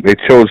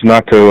chose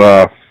not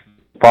to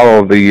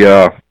follow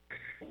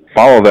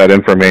that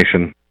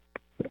information.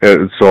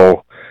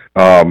 So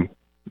what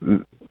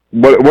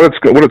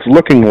it's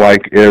looking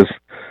like is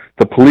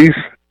the police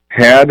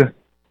had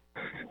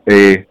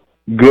a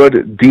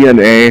good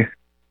DNA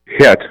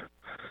hit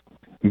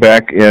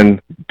back in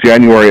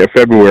January or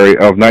February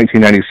of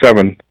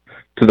 1997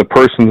 to the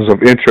persons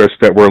of interest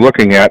that we're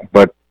looking at,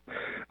 but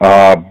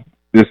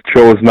just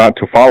chose not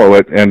to follow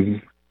it,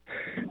 and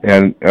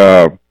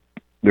the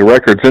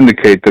records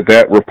indicate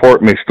that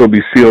report may still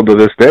be sealed to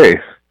this day.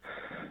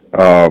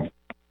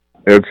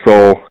 And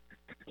so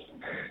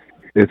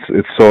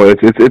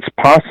it's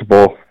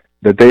possible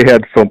that they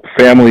had some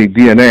family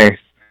DNA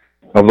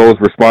of those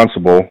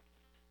responsible,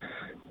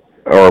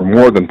 or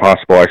more than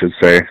possible, I should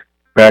say,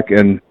 back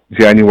in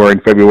January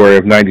and February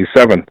of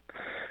 97.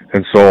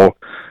 And so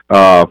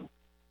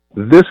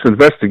this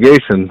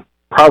investigation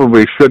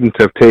probably shouldn't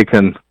have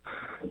taken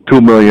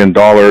 $2 million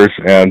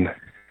and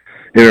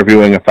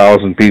interviewing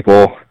 1,000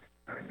 people.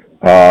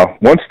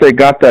 Once they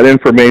got that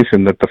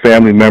information that the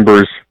family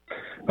members'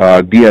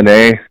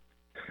 DNA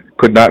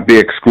could not be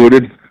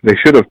excluded, they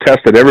should have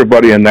tested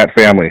everybody in that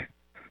family.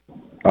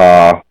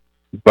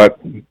 But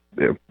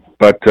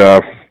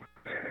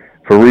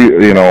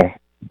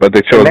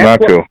they chose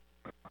not to.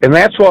 And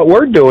that's what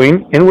we're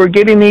doing, and we're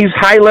getting these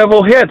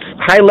high-level hits,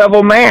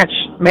 high-level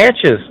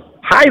matches,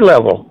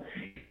 high-level.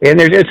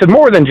 And it's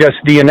more than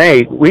just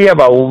DNA. We have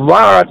a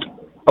lot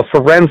of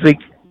forensic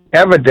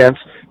evidence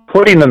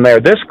putting them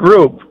there. This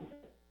group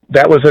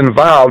that was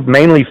involved,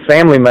 mainly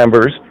family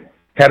members,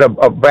 had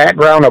a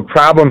background of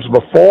problems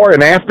before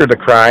and after the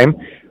crime.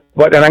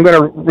 And I'm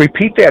going to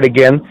repeat that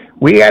again.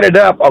 We added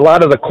up a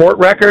lot of the court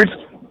records.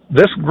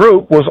 This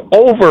group was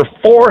over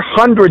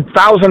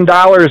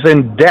 $400,000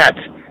 in debt.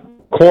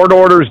 Court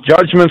orders,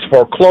 judgments,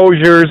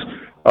 foreclosures,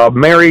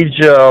 marriage,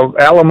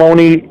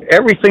 alimony,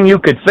 everything you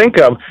could think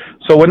of.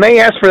 So when they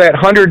asked for that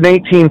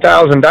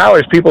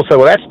 $118,000, people said,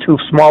 well, that's too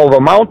small of an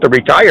amount to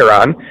retire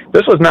on.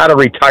 This was not a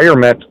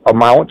retirement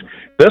amount.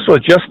 This was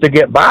just to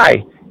get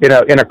by in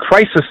a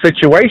crisis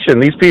situation.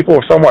 These people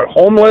were somewhat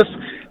homeless,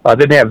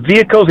 didn't have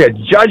vehicles, had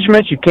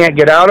judgments you can't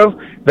get out of.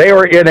 They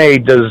were in a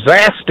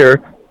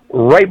disaster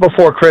right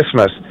before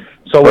Christmas.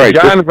 So when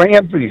John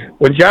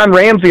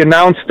Ramsey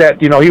announced that,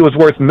 he was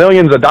worth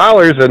millions of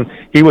dollars, and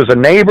he was a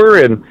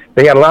neighbor, and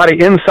they had a lot of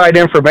inside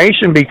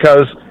information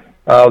because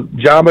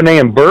Jonbenet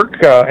and Burke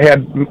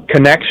had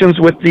connections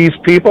with these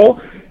people.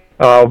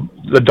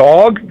 The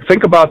dog,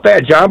 think about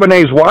that.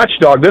 Jonbenet's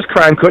watchdog, this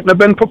crime couldn't have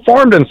been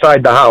performed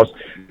inside the house.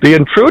 The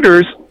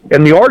intruders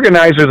and the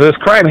organizers of this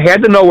crime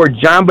had to know where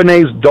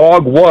Jonbenet's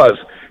dog was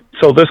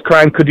so this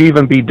crime could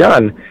even be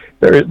done.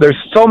 There's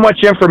so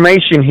much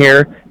information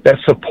here that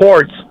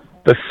supports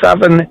the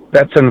 7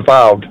 that's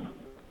involved.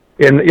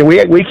 And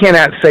we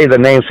cannot say the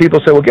names. People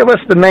say, well, give us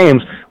the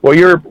names. Well,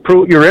 you're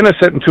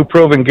innocent until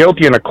proven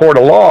guilty in a court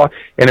of law.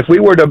 And if we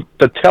were to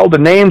tell the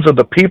names of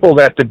the people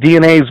that the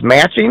DNA is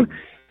matching,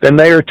 then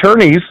their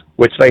attorneys,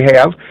 which they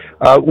have,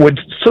 would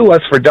sue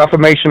us for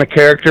defamation of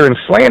character and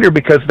slander,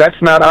 because that's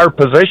not our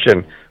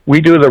position.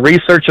 We do the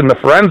research and the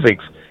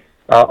forensics.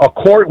 A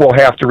court will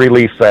have to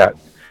release that.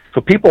 So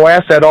people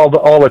ask that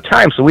all the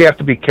time, so we have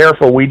to be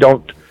careful we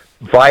don't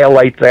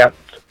violate that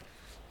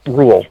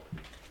rule.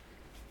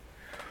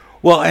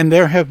 Well, and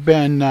there have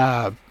been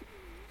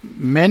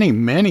many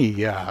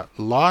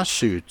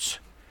lawsuits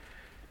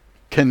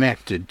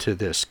connected to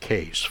this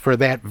case for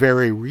that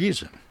very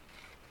reason.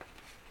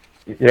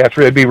 Yeah,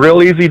 it'd be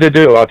real easy to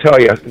do, I'll tell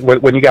you.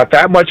 When you got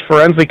that much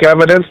forensic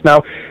evidence.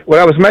 Now, what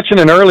I was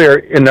mentioning earlier,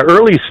 in the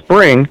early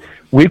spring,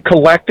 we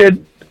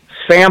collected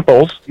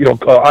samples,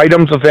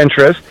 items of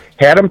interest,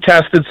 had them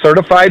tested,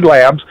 certified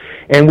labs,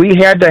 and we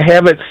had to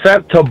have it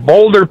sent to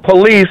Boulder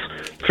Police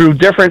through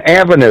different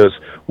avenues.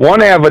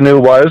 One avenue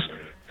was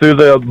through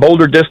the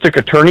Boulder District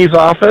Attorney's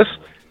Office,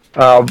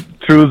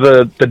 through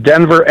the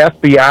Denver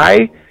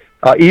FBI,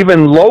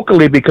 even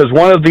locally, because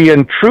one of the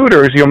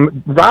intruders,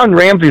 Ron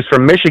Ramsey's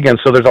from Michigan,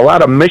 so there's a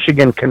lot of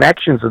Michigan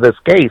connections to this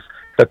case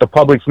that the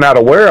public's not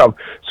aware of.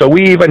 So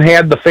we even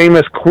had the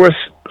famous Chris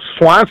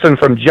Swanson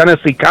from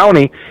Genesee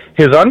County,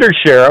 his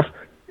undersheriff,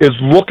 is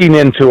looking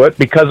into it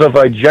because of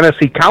a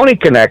Genesee County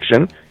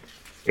connection,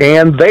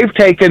 and they've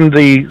taken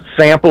the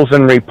samples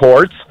and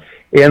reports,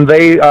 and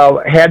they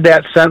had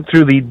that sent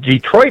through the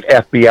Detroit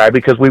FBI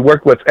because we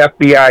work with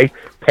FBI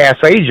pass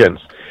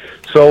agents.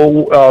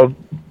 So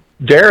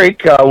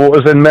Derek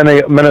was in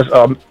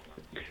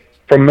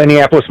from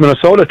Minneapolis,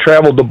 Minnesota,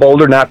 traveled to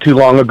Boulder not too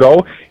long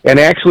ago, and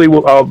actually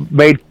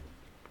made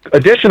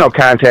additional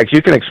contacts.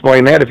 You can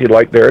explain that if you'd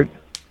like, Derek.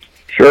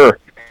 Sure.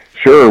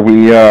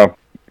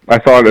 I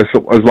thought as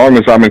long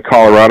as I'm in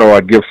Colorado,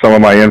 I'd give some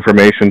of my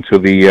information to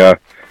the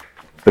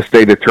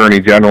state attorney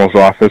general's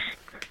office.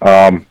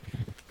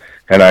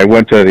 And I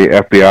went to the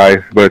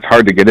FBI, but it's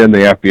hard to get in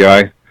the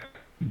FBI.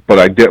 But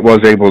I was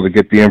able to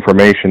get the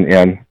information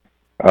in,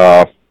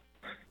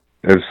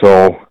 and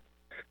so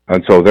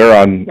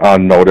they're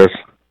on notice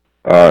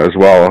as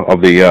well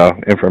of the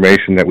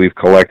information that we've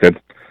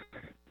collected.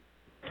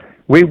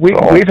 We've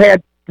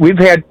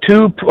had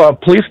two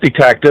police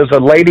detectives. A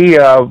lady,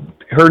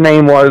 her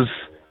name was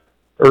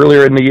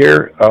earlier in the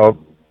year.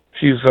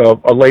 She's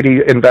a lady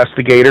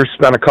investigator.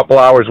 Spent a couple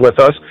hours with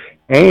us,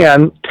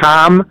 and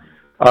Tom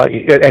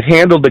had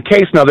handled the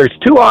case. Now, there's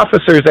two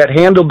officers that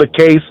handled the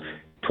case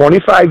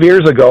 25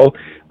 years ago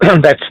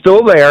that's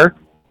still there.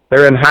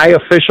 They're in high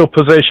official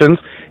positions,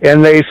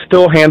 and they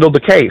still handle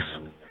the case.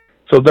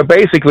 So they're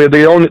basically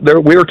we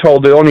were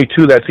told the only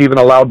two that's even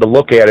allowed to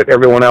look at it.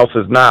 Everyone else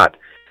is not.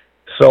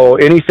 So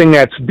anything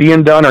that's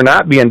being done or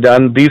not being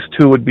done, these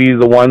two would be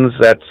the ones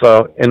that's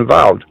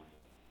involved.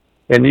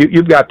 And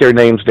you've got their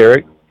names,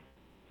 Derek.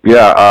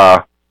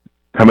 Yeah,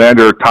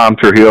 Commander Tom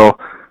Trujillo,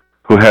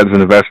 who heads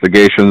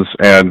investigations,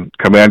 and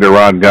Commander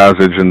Ron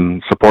Gozage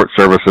in support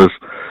services.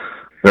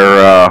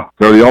 They're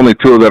the only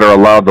two that are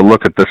allowed to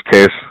look at this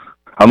case,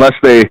 unless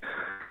they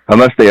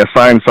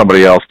assign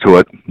somebody else to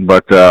it.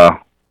 But they're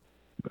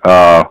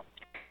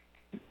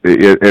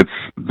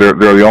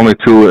the only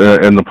two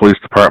in the police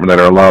department that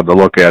are allowed to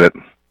look at it.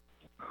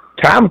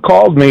 Tom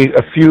called me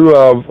a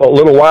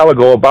little while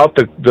ago about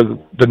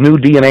the new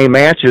DNA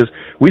matches.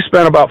 We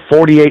spent about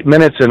 48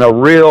 minutes in a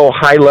real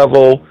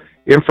high-level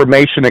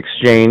information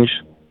exchange,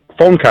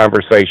 phone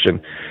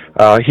conversation.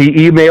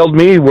 He emailed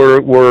me.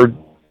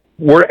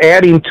 We're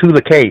adding to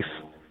the case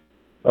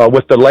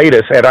with the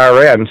latest at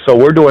our end. So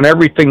we're doing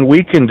everything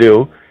we can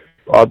do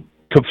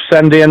to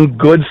send in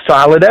good,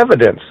 solid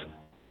evidence.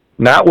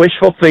 Not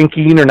wishful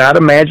thinking or not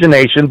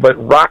imagination, but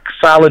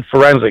rock-solid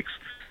forensics.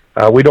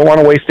 We don't want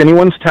to waste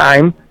anyone's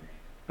time.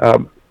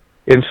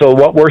 And so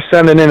what we're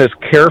sending in is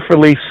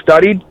carefully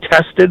studied,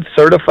 tested,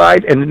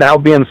 certified, and now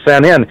being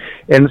sent in.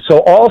 And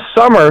so all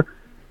summer,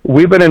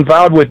 we've been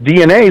involved with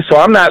DNA, so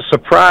I'm not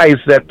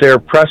surprised that their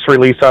press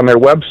release on their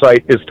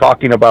website is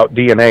talking about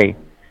DNA.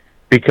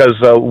 Because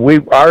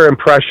our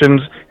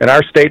impressions and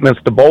our statements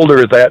to Boulder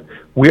is that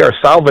we are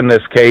solving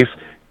this case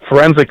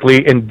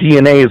forensically, and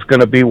DNA is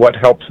going to be what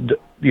helps,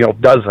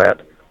 does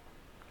that.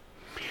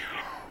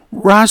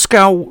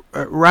 Roscoe,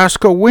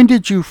 when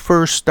did you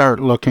first start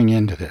looking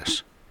into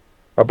this?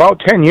 About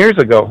 10 years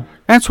ago.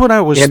 That's what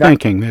I was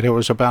thinking, that it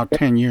was about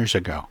 10 years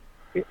ago.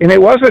 And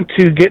it wasn't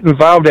to get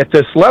involved at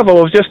this level.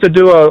 It was just to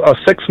do a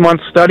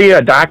 6-month study,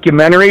 a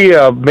documentary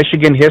of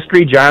Michigan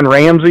history. John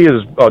Ramsey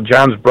is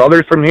John's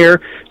brother's from here.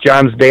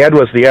 John's dad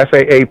was the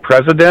FAA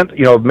president,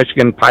 of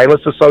Michigan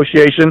Pilots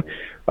Association.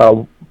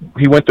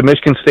 He went to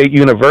Michigan State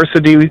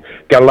University,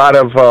 got a lot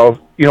of,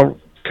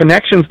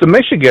 connections to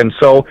Michigan.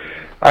 So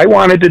I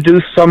wanted to do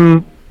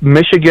some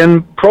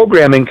Michigan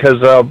programming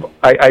because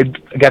I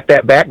got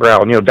that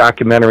background,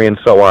 documentary and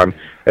so on.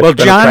 Well,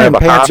 John and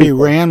Patsy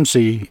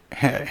Ramsey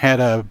had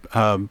a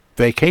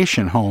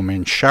vacation home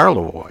in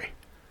Charlevoix.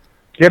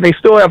 Yeah, they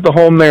still have the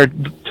home there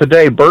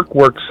today. Burke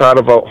works out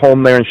of a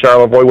home there in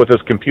Charlevoix with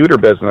his computer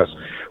business.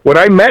 When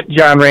I met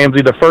John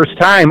Ramsey the first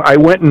time, I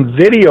went and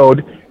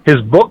videoed his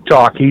book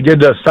talk. He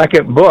did a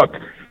second book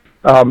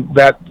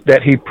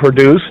that he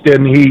produced,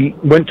 and he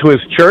went to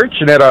his church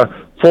and had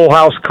a full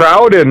house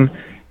crowd, and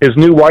his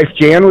new wife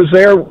Jan was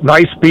there.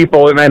 Nice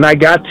people, and I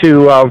got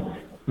to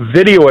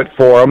video it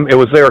for them. It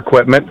was their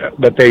equipment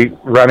that they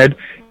rented,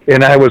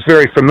 and I was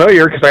very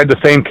familiar because I had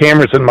the same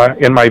cameras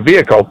in my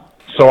vehicle.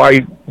 So I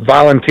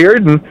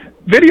volunteered and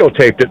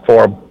videotaped it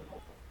for him,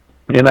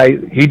 and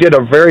he did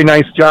a very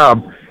nice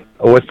job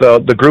with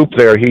the group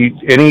there.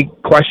 Any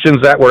questions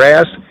that were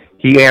asked,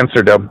 he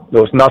answered them.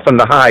 There was nothing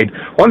to hide.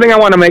 One thing I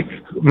want to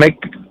make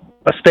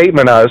a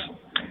statement of: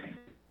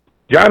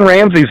 John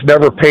Ramsey's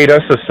never paid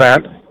us a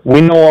cent.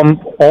 We know him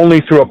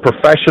only through a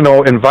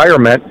professional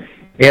environment,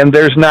 and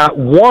there's not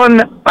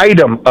one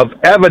item of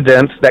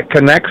evidence that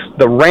connects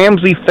the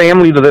Ramsey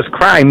family to this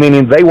crime,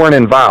 meaning they weren't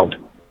involved.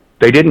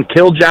 They didn't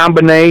kill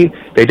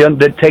Jonbenet. They didn't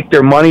take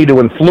their money to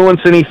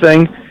influence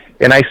anything,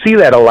 and I see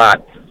that a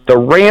lot. The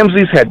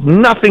Ramseys had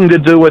nothing to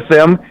do with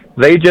them.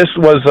 They just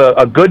was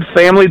a good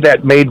family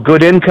that made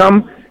good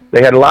income.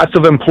 They had lots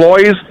of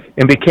employees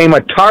and became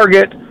a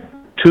target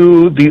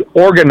to the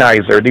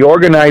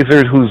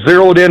organizers who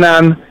zeroed in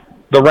on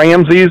the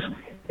Ramseys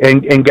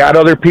and got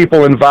other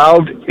people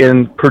involved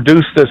and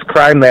produced this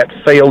crime that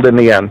failed in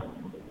the end.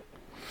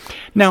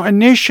 Now,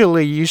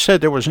 initially, you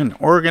said there was an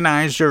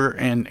organizer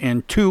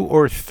and 2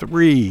 or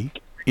 3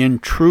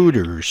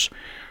 intruders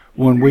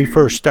when we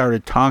first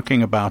started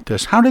talking about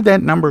this. How did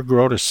that number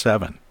grow to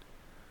 7?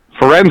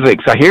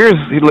 Forensics. Here's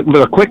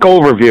a quick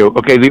overview.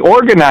 Okay, the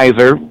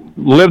organizer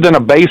lived in a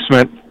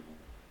basement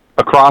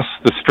across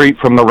the street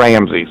from the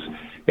Ramseys.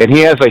 And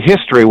he has a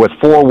history with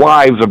 4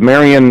 wives of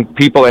marrying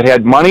people that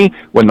had money.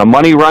 When the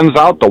money runs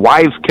out, the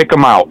wives kick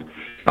him out.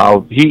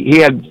 He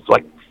had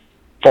like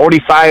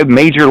 45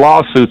 major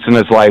lawsuits in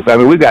his life. I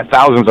mean, we've got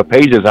thousands of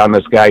pages on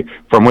this guy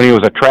from when he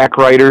was a track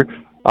writer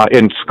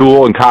in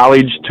school and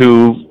college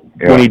to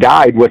when he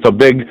died with a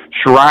big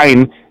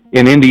shrine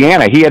in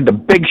Indiana. He had the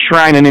big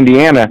shrine in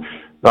Indiana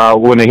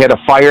when they had a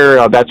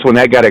fire. That's when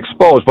that got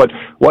exposed. But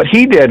what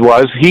he did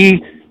was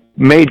he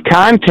made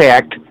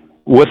contact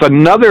with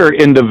another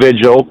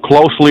individual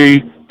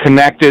closely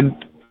connected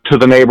to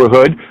the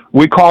neighborhood.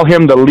 We call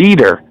him the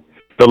leader.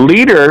 The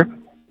leader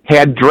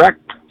had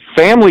direct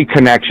family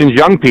connections,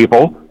 young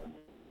people,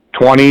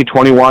 20,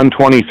 21,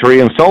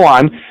 23, and so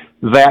on,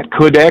 that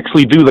could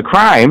actually do the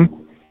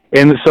crime.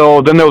 And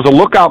so then there was a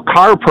lookout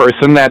car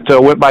person that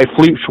went by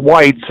Fleet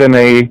White's in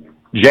a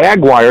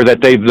Jaguar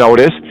that they've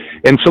noticed.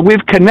 And so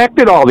we've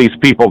connected all these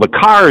people, the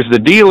cars, the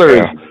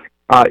dealers.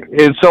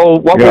 And so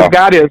what we've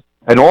got is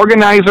an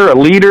organizer, a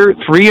leader,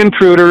 3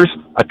 intruders,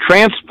 a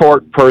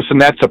transport person,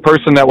 that's a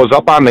person that was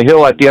up on the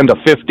hill at the end of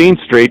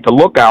 15th Street, the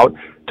lookout,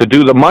 to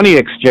do the money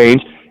exchange,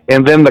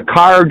 and then the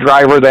car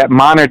driver that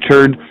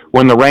monitored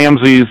when the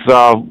Ramseys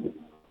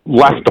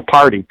left the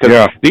party.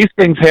 These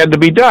things had to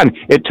be done.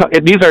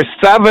 These are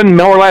 7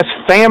 more or less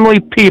family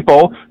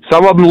people.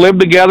 Some of them lived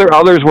together,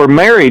 others were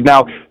married.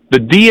 Now, the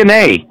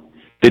DNA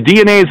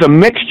is a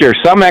mixture.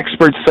 Some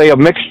experts say a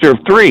mixture of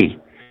 3.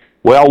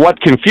 Well, what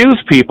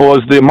confused people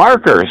is the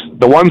markers.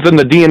 The ones in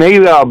the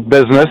DNA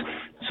business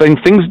saying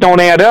things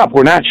don't add up.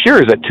 We're not sure.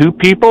 Is it 2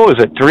 people?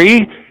 Is it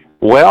 3?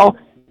 Well,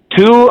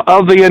 2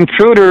 of the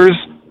intruders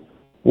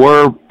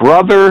were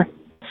brother,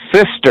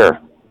 sister.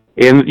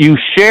 And you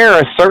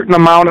share a certain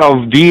amount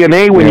of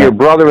DNA when you're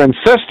brother and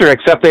sister,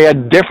 except they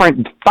had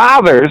different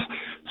fathers.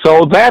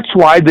 So that's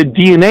why the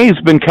DNA's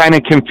been kind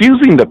of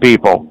confusing to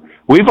people.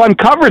 We've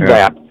uncovered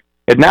that.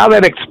 And now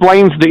that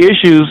explains the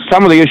issues,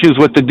 some of the issues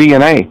with the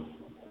DNA.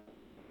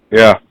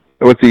 Yeah,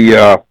 with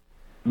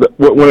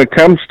when it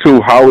comes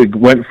to how we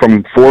went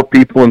from 4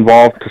 people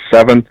involved to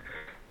 7,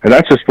 and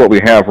that's just what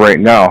we have right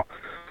now.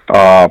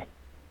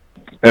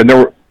 And there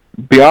were,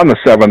 beyond the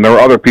 7, there were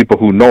other people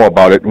who know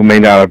about it, who may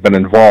not have been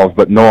involved,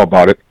 but know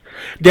about it.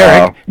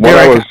 Derek,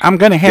 I'm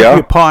going to have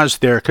you pause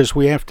there because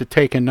we have to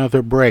take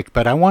another break.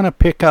 But I want to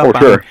pick up.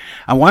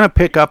 I want to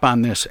pick up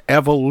on this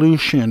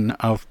evolution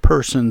of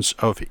persons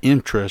of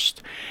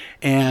interest,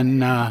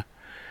 and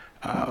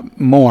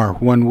more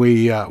when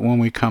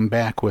we come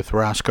back with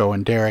Roscoe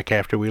and Derek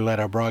after we let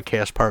our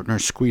broadcast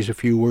partners squeeze a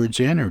few words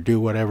in or do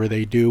whatever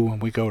they do when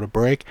we go to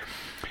break.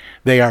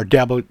 They are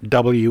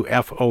WFOV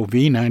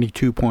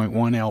 92.1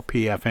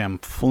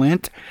 LPFM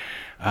Flint,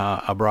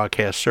 a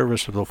broadcast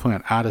service of the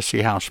Flint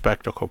Odyssey House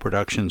Spectacle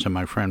Productions and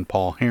my friend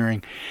Paul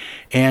Herring.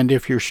 And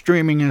if you're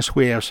streaming us,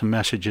 we have some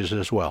messages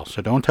as well.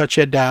 So don't touch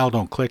that dial,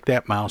 don't click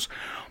that mouse.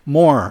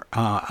 More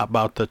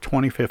about the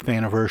 25th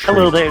anniversary.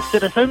 Hello there,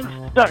 citizens.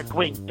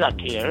 Darkwing Duck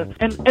here.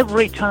 And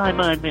every time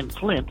I'm in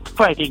Flint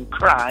fighting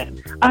crime,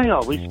 I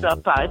always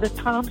stop by the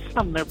Tom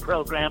Sumner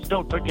program.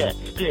 Don't forget,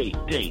 stay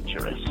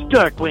dangerous.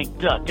 Darkwing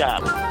Duck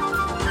out.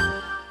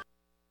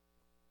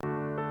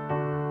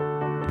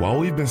 While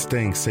we've been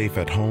staying safe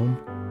at home,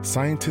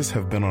 scientists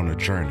have been on a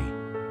journey.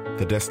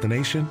 The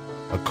destination?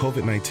 A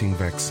COVID-19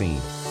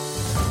 vaccine.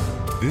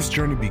 This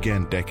journey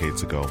began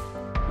decades ago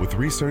with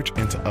research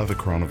into other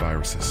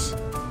coronaviruses.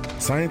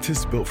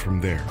 Scientists built from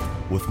there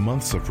with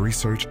months of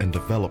research and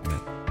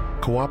development,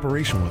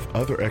 cooperation with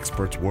other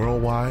experts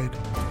worldwide,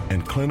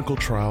 and clinical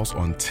trials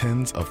on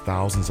tens of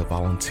thousands of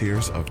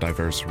volunteers of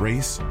diverse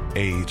race,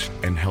 age,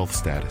 and health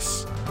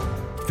status.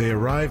 They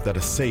arrived at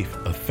a safe,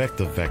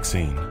 effective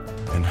vaccine,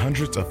 and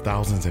hundreds of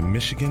thousands in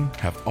Michigan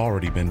have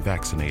already been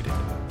vaccinated.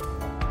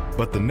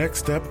 But the next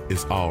step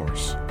is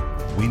ours.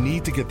 We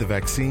need to get the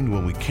vaccine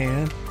when we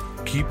can,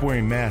 keep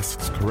wearing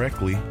masks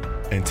correctly,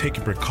 and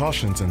taking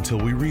precautions until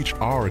we reach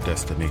our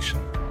destination,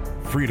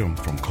 freedom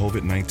from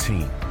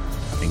COVID-19,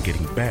 and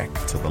getting back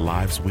to the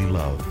lives we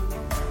love.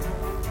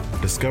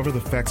 Discover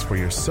the facts for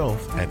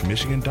yourself at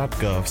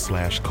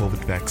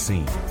michigan.gov/COVID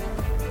vaccine.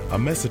 A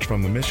message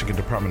from the Michigan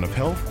Department of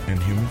Health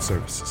and Human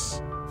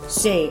Services.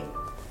 Say,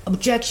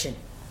 objection.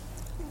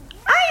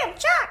 I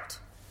object.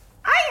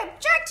 I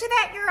object to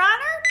that, Your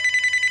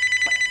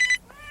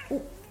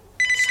Honor.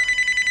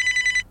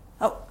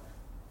 Oh,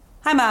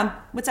 hi, Mom.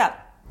 What's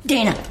up?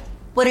 Dana,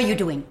 what are you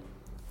doing?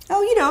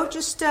 Oh,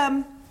 just,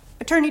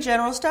 Attorney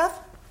General stuff.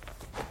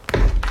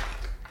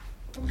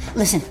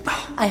 Listen,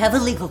 I have a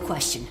legal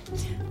question.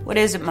 What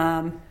is it,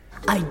 Mom?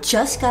 I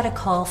just got a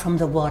call from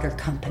the water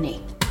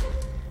company.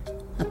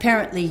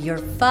 Apparently, your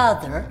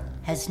father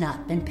has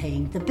not been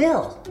paying the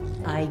bill.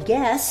 I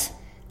guess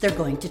they're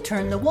going to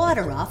turn the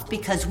water off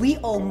because we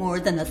owe more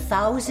than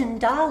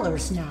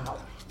 $1,000 now.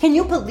 Can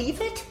you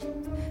believe it?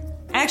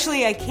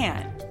 Actually, I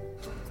can't.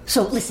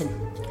 So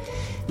listen,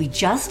 we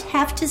just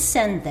have to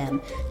send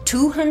them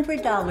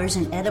 $200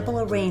 in Edible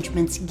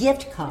Arrangements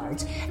gift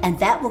cards, and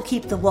that will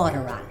keep the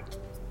water on.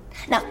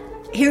 Now,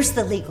 here's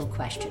the legal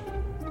question.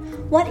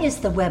 What is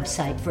the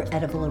website for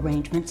Edible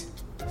Arrangements?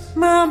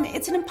 Mom,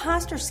 it's an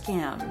imposter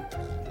scam.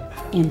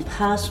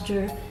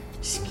 Imposter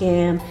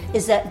scam.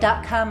 Is that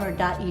 .com or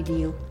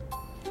 .edu?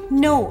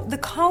 No, the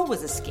call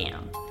was a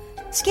scam.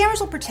 Scammers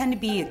will pretend to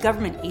be a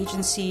government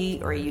agency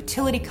or a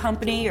utility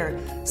company or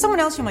someone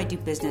else you might do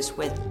business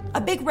with.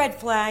 A big red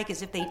flag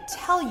is if they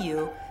tell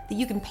you that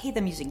you can pay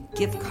them using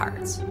gift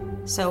cards.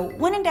 So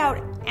when in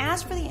doubt,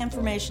 ask for the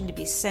information to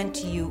be sent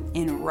to you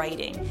in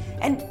writing.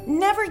 And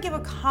never give a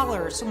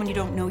caller or someone you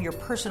don't know your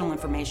personal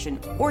information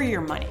or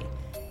your money.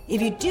 If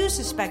you do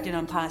suspect an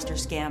imposter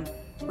scam,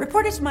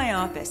 report it to my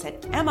office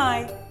at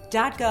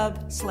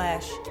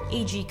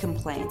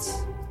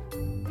mi.gov/agcomplaints.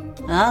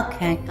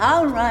 Okay,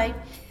 all right.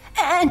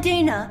 And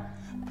Dana,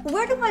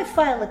 where do I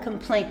file a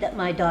complaint that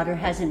my daughter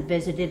hasn't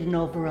visited in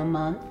over a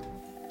month?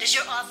 Does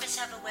your office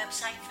have a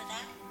website for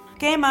that?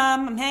 Okay,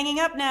 Mom, I'm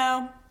hanging up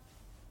now.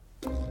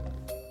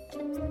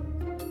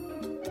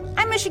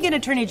 I'm Michigan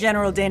Attorney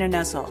General Dana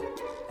Nessel.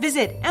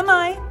 Visit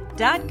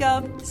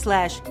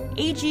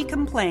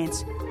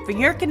mi.gov/agcomplaints for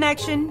your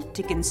connection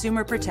to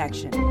consumer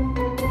protection.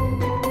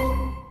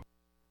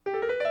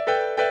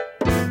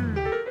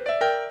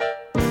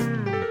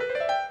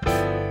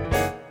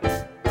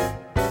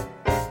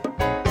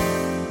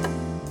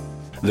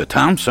 The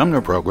Tom Sumner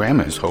Program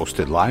has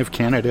hosted live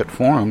candidate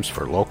forums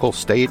for local,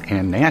 state,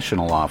 and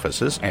national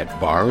offices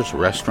at bars,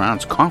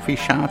 restaurants, coffee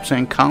shops,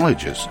 and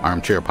colleges.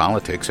 Armchair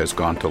Politics has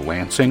gone to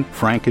Lansing,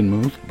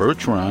 Frankenmuth,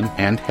 Birch Run,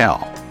 and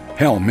Hell,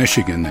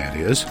 Michigan, that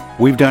is.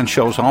 We've done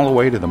shows all the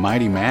way to the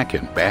Mighty Mac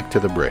and back to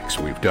the Bricks.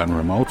 We've done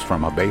remotes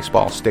from a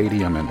baseball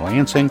stadium in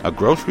Lansing, a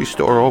grocery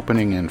store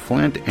opening in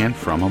Flint, and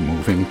from a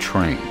moving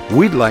train.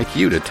 We'd like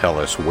you to tell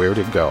us where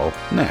to go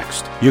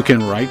next. You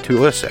can write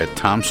to us at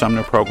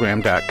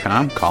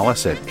TomSumnerProgram.com, call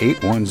us at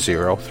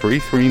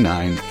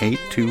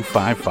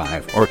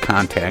 810-339-8255, or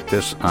contact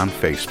us on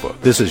Facebook.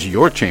 This is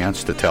your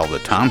chance to tell the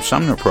Tom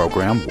Sumner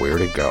Program where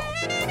to go.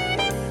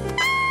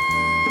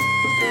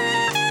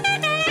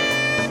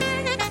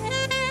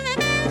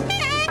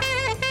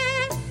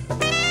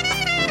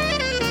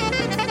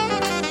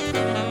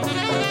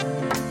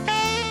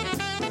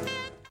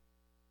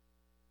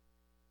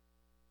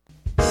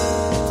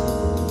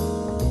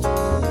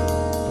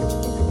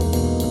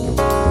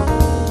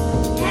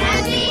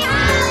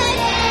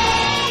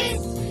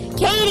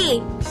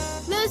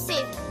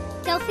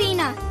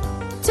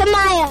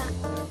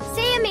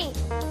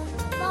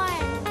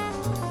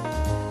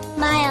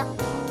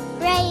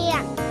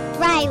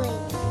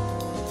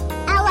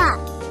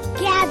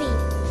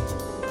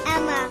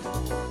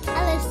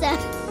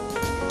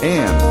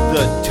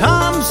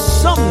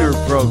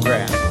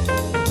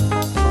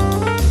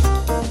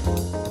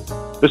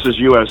 This is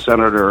U.S.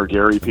 Senator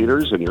Gary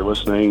Peters, and you're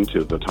listening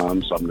to the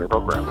Tom Sumner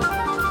Program.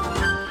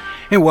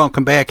 And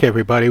welcome back,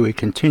 everybody. We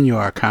continue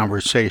our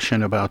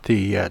conversation about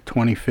the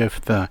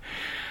 25th,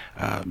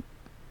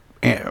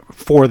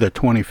 for the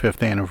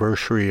 25th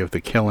anniversary of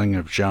the killing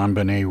of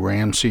Jonbenet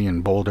Ramsey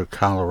in Boulder,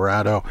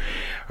 Colorado.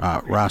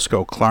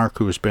 Roscoe Clark,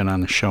 who has been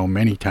on the show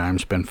many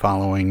times, been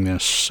following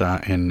this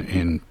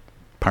and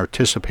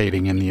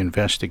participating in the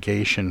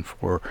investigation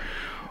for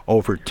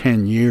over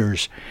 10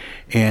 years,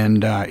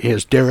 and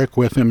is Derek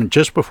with him. And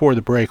just before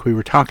the break, we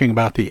were talking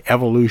about the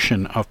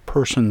evolution of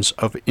persons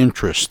of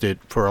interest. It,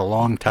 for a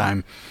long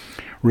time,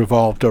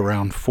 revolved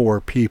around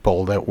four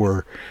people that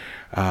were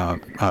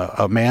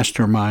a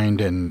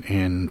mastermind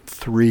and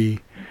three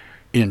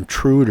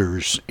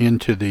intruders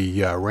into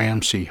the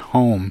Ramsey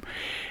home.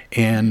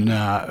 And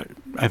I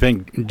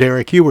think,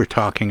 Derek, you were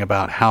talking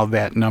about how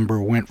that number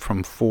went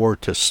from 4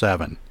 to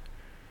 7.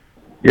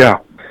 Yeah.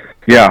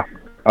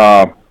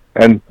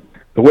 And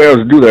the way I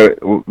was do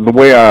that,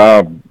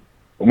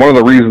 one of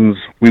the reasons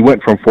we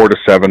went from 4 to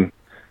 7,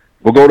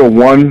 we'll go to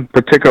one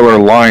particular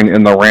line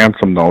in the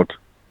ransom note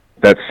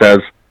that says,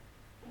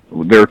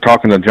 they're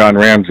talking to John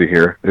Ramsey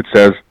here. It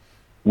says,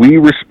 "We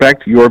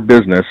respect your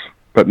business,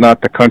 but not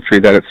the country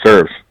that it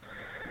serves."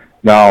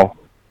 Now,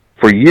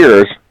 for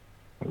years,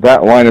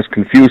 that line has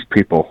confused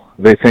people.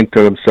 They think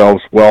to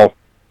themselves, well,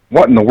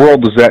 what in the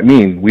world does that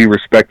mean? We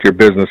respect your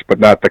business, but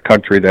not the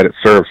country that it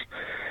serves.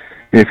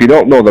 And if you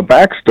don't know the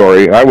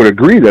backstory, I would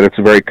agree that it's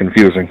very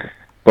confusing.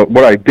 But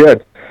what I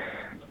did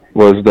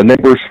was the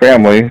neighbor's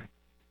family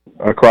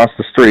across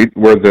the street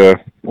where the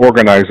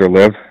organizer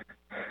lived,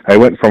 I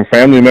went from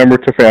family member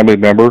to family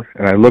member,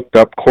 and I looked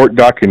up court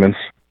documents.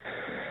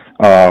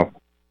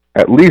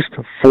 At least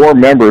 4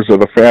 members of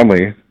the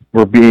family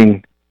were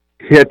being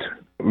hit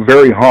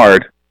very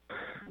hard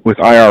with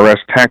IRS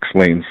tax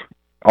liens,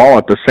 all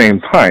at the same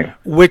time.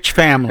 Which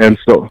family? And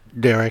so,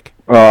 Derek?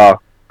 The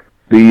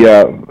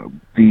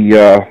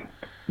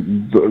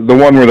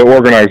one where the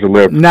organizer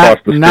lived across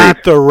the street.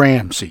 Not the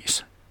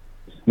Ramseys.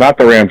 Not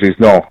the Ramseys,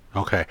 no.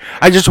 Okay.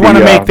 I just want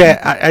to make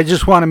that. I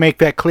just want to make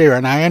that clear,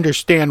 and I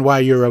understand why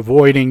you're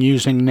avoiding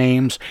using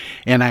names,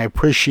 and I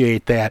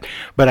appreciate that.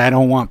 But I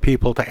don't want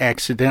people to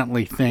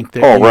accidentally think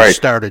that you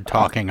started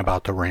talking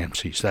about the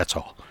Ramseys. That's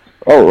all.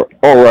 Oh,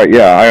 right.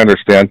 Yeah, I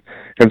understand.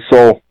 And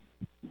so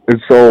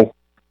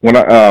when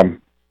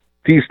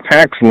these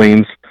tax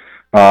liens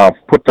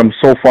put them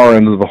so far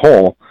into the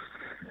hole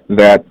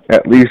that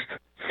at least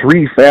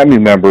 3 family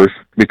members,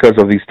 because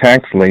of these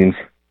tax liens,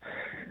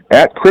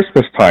 at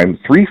Christmas time,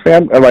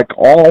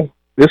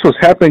 this was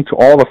happening to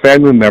all the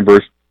family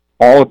members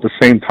all at the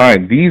same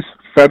time. These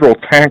federal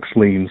tax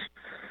liens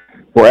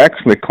were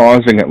actually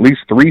causing at least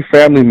 3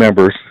 family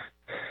members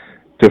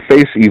to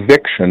face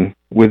eviction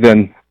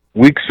within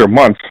weeks or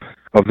months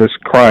of this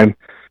crime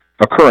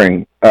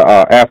occurring,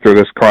 after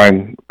this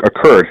crime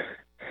occurred.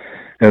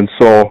 And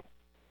so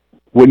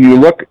when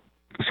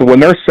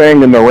they're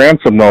saying in the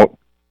ransom note,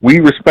 we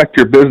respect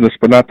your business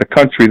but not the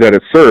country that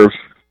it serves,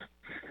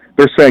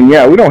 they're saying,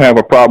 yeah, we don't have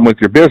a problem with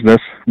your business,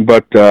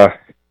 but the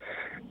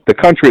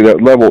country that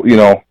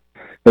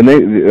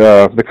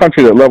the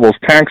country that levels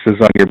taxes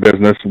on your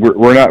business,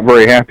 we're not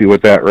very happy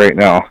with that right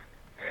now.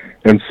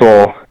 And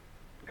so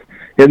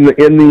in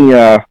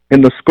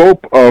the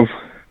scope of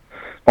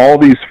all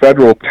these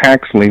federal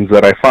tax liens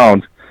that I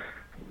found,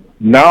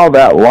 now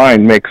that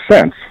line makes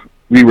sense.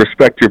 We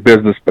respect your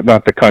business but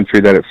not the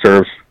country that it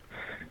serves.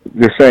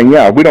 They're saying,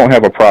 yeah, we don't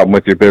have a problem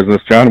with your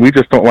business, John. We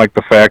just don't like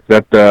the fact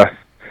that the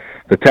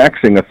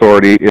taxing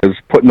authority is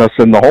putting us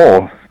in the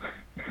hole.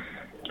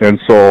 And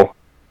so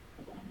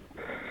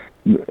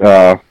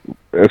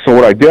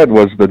what I did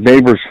was the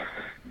neighbor's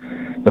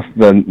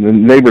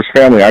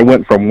family, I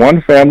went from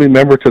one family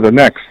member to the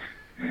next.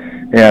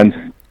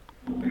 And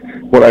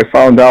what I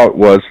found out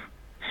was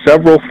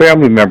several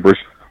family members,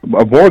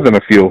 more than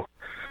a few,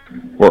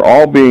 were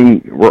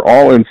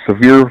all in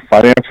severe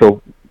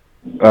financial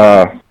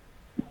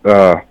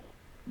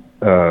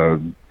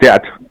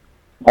debt,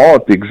 all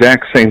at the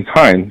exact same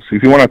time. So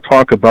if you want to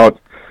talk about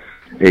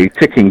a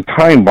ticking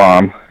time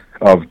bomb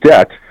of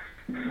debt,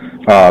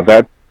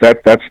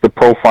 that's the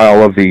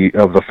profile of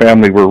the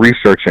family we're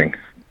researching.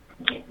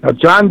 Now,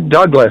 John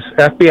Douglas,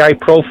 FBI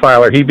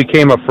profiler, he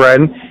became a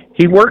friend.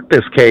 He worked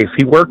this case.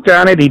 He worked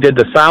on it. He did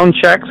the sound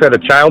checks that a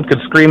child could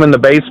scream in the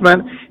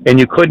basement, and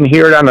you couldn't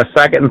hear it on the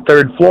second and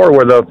third floor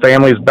where the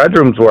family's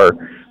bedrooms were.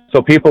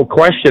 So people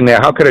questioned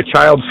that. How could a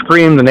child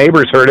scream? The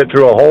neighbors heard it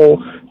through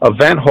a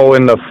vent hole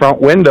in the front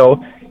window,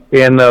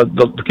 and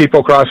the people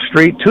across the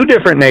street, 2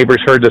 different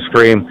neighbors heard the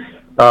scream.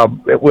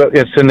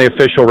 It's in the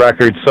official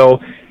record. So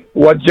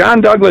what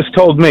John Douglas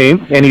told me,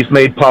 and he's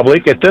made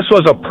public, that this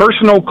was a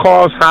personal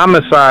cause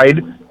homicide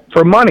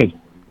for money.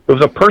 It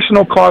was a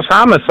personal cause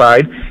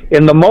homicide,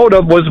 and the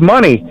motive was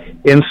money.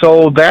 And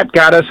so that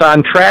got us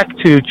on track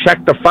to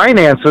check the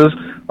finances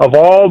of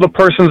all the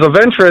persons of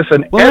interest,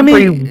 and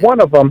every one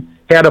of them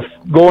had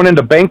going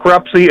into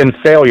bankruptcy and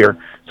failure.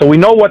 So we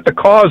know what the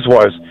cause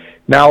was.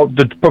 Now,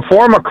 to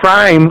perform a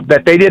crime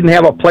that they didn't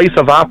have a place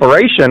of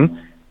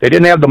operation, they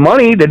didn't have the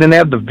money, they didn't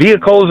have the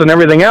vehicles and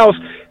everything else,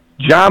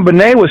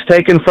 Jonbenet was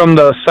taken from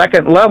the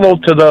second level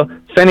to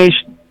the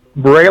finished,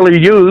 rarely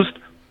used,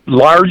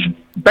 large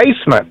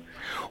basement.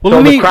 Well,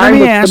 so the crime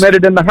was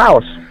committed in the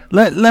house.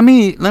 Let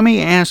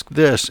me ask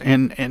this,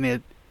 and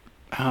it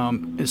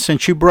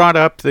since you brought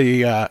up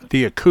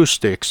the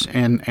acoustics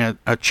and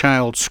a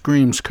child's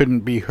screams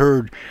couldn't be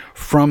heard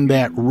from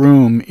that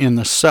room in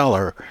the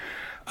cellar,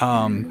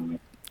 on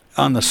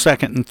the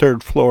second and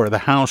third floor of the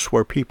house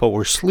where people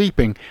were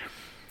sleeping,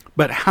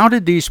 but how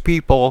did these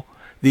people,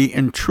 the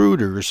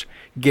intruders,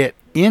 get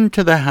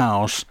into the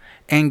house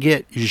and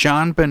get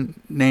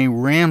Jonbenet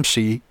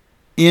Ramsey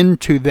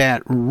into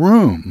that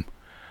room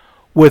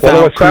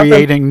without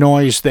creating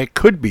noise that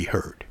could be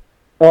heard?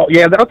 Well,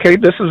 yeah, okay,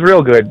 this is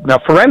real good. Now,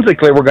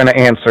 forensically, we're going to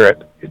answer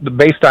it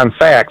based on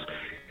facts.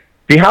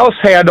 The house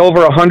had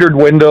over 100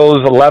 windows,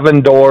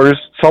 11 doors.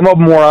 Some of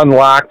them were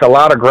unlocked. A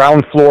lot of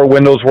ground floor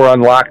windows were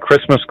unlocked,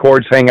 Christmas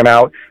cords hanging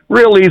out.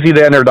 Real easy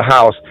to enter the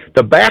house.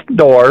 The back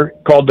door,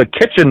 called the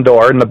kitchen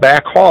door in the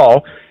back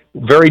hall,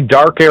 very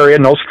dark area,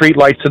 no street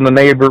lights in the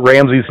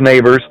Ramsey's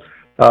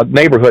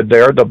neighborhood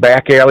there. The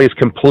back alley is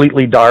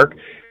completely dark.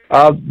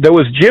 There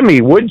was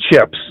jimmy wood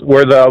chips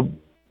where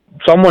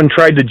someone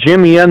tried to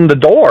jimmy in the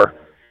door,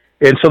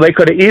 and so they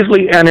could have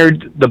easily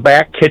entered the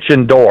back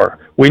kitchen door.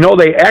 We know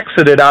they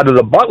exited out of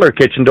the Butler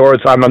kitchen door.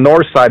 It's on the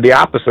north side, the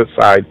opposite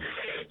side.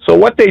 So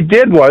what they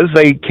did was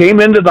they came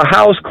into the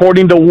house,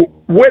 according to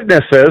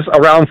witnesses,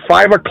 around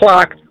 5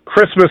 o'clock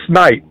Christmas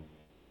night.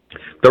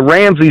 The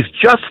Ramseys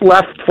just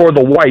left for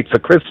the Whites, a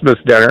Christmas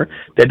dinner.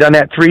 They'd done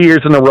that 3 years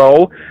in a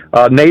row.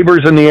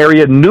 Neighbors in the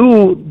area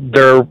knew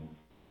their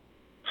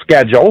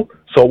schedule,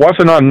 so it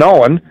wasn't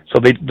unknown. So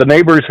the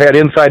neighbors had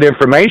inside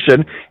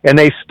information, and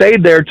they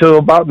stayed there till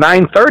about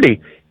 9:30.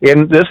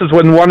 And this is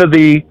when one of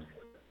the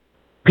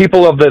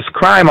people of this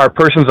crime, our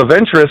persons of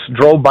interest,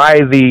 drove by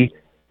the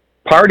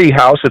party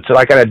house. It's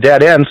like at a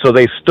dead end, so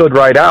they stood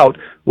right out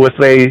with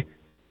a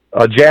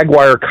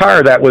Jaguar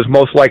car that was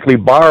most likely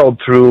borrowed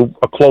through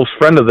a close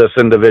friend of this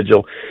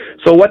individual.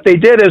 So what they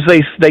did is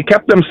they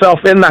kept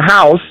themselves in the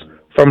house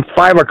from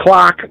 5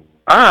 o'clock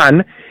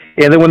on,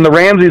 and then when the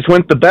Ramseys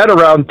went to bed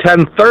around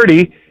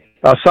 10:30,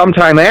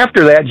 sometime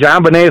after that,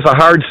 Jonbenet is a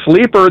hard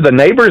sleeper. The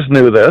neighbors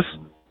knew this.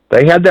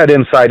 They had that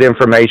inside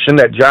information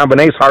that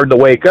Jonbenet's hard to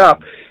wake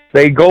up.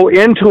 They go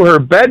into her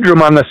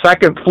bedroom on the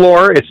second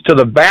floor. It's to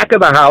the back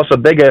of the house, a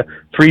big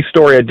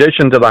 3-story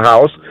addition to the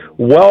house,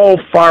 well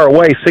far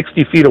away,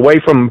 60 feet away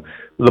from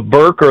the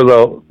Burke or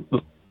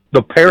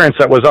the parents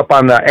that was up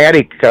on the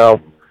attic,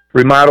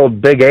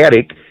 remodeled big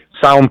attic,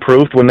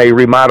 soundproofed. When they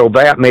remodeled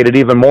that, made it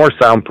even more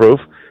soundproof,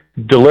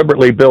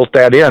 deliberately built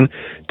that in.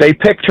 They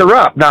picked her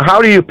up. Now,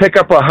 how do you pick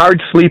up a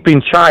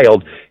hard-sleeping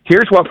child?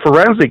 Here's what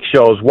forensics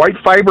shows. White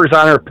fibers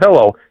on her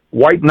pillow,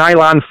 white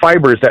nylon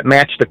fibers that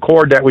matched the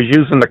cord that was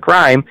used in the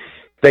crime.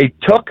 They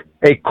took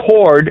a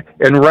cord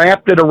and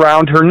wrapped it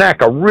around her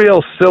neck, a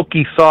real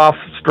silky, soft,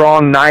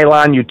 strong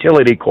nylon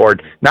utility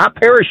cord, not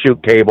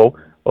parachute cable.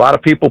 A lot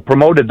of people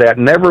promoted that.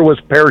 Never was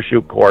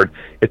parachute cord.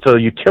 It's a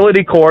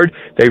utility cord.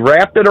 They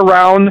wrapped it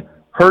around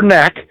her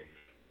neck,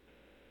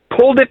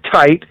 pulled it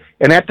tight,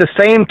 and at the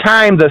same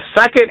time, the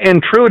second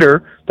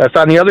intruder that's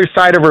on the other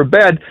side of her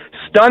bed,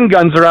 stun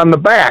guns her on the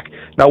back.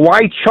 Now,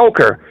 why choke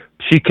her?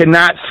 She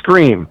cannot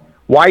scream.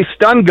 Why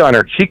stun gun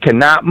her? She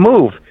cannot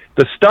move.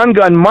 The stun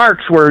gun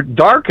marks were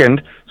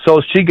darkened, so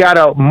she got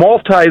a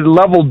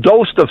multi-level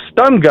dose of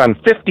stun gun,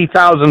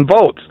 50,000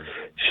 volts.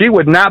 She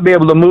would not be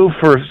able to move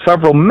for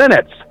several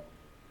minutes,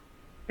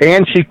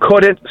 and she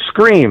couldn't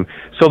scream.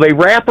 So they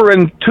wrap her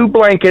in 2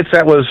 blankets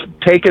that was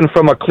taken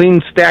from a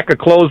clean stack of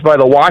clothes by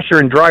the washer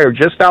and dryer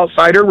just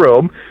outside her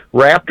room,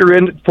 wrapped her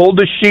in, pulled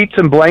the sheets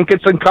and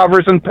blankets and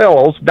covers and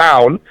pillows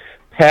down,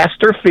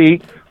 past her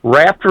feet,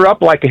 wrapped her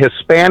up like a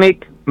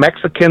Hispanic,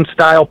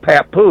 Mexican-style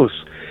papoose.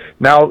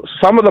 Now,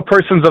 some of the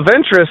persons of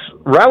interest,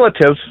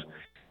 relatives,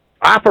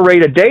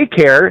 operate a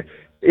daycare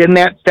in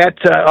that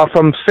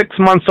from 6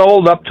 months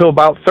old up to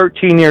about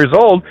 13 years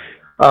old,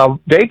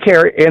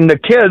 daycare, and the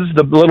kids,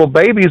 the little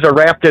babies, are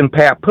wrapped in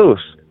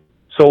papoose.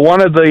 So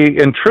one of the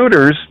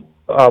intruders'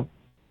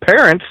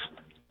 parents,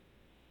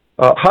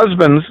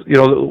 husbands,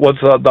 was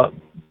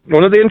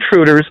one of the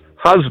intruders'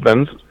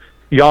 husbands,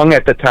 young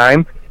at the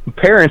time.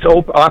 Parents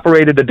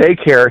operated a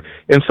daycare,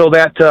 and so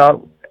that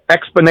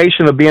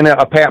explanation of being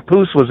a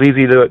papoose was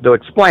easy to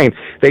explain.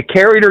 They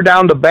carried her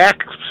down the back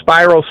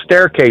spiral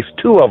staircase,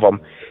 2 of them.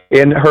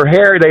 In her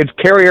hair, they'd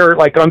carry her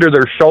like under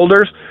their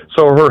shoulders,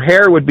 so her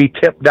hair would be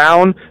tipped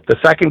down. The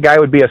second guy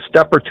would be a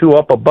step or 2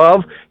 up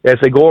above. As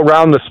they go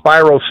around the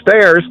spiral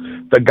stairs,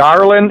 the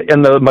garland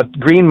and the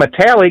green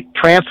metallic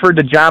transferred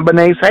to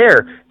Jonbenet's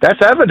hair.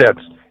 That's evidence.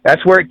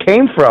 That's where it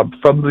came from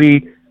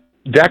the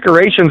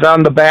decorations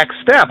on the back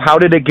step. How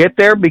did it get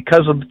there?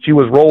 Because she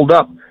was rolled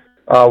up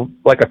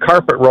like a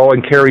carpet roll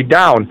and carried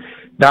down.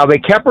 Now, they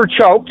kept her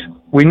choked.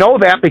 We know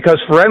that because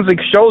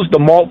forensics shows the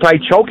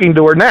multi-choking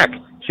to her neck.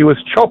 She was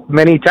choked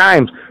many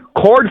times.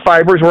 Cord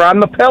fibers were on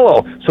the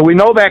pillow, so we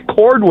know that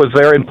cord was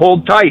there and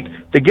pulled tight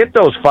to get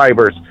those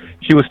fibers.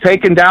 She was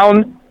taken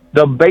down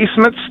the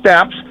basement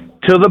steps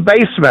to the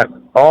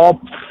basement, all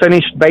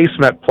finished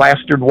basement,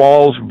 plastered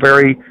walls,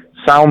 very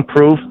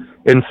soundproof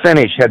and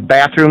finished. Had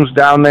bathrooms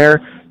down there,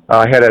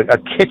 had a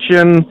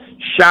kitchen,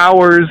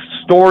 showers,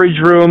 storage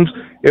rooms.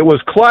 It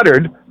was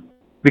cluttered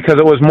because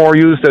it was more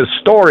used as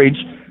storage.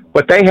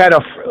 But they had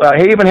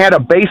even had a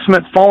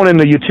basement phone in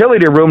the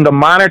utility room to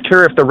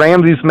monitor if the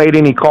Ramseys made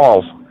any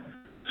calls.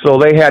 So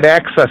they had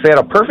access. They had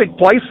a perfect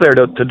place there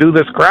to do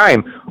this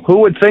crime. Who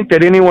would think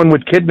that anyone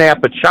would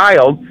kidnap a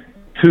child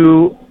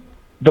to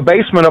the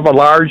basement of a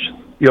large,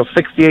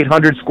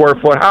 6,800 square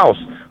foot house,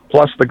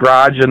 plus the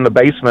garage and the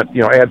basement,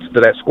 adds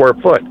to that square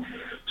foot.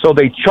 So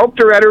they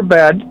choked her at her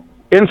bed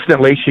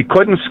instantly. She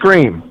couldn't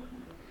scream.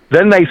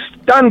 Then they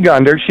stun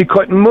gunned her. She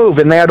couldn't move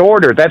in that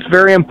order. That's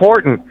very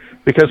important.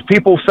 Because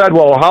people said,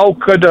 well, how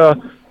could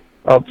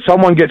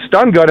someone get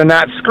stun gunned and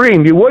not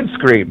scream? You would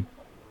scream.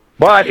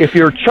 But if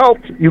you're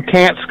choked, you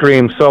can't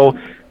scream. So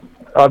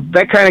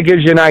that kind of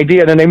gives you an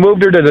idea. And then they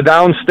moved her to the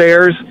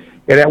downstairs,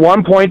 and at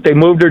one point they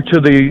moved her to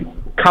the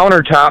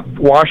countertop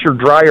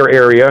washer-dryer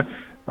area,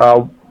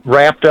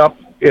 wrapped up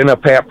in a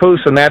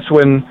papoose, and that's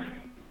when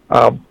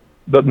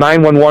the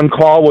 911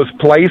 call was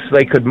placed.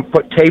 They could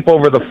put tape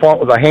over the phone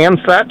with a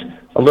handset,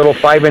 a little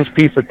 5-inch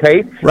piece of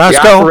tape.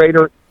 Roscoe? The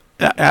operator...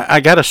 I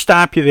got to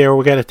stop you there.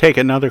 We got to take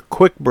another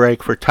quick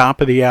break for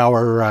top of the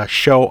hour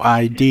show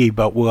ID,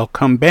 but we'll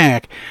come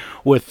back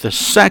with the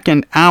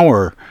second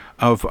hour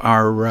of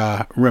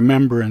our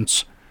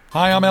remembrance.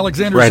 Hi, I'm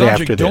Alexander right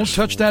Zajic. after Don't this.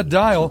 touch that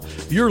dial.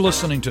 You're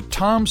listening to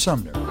Tom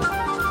Sumner.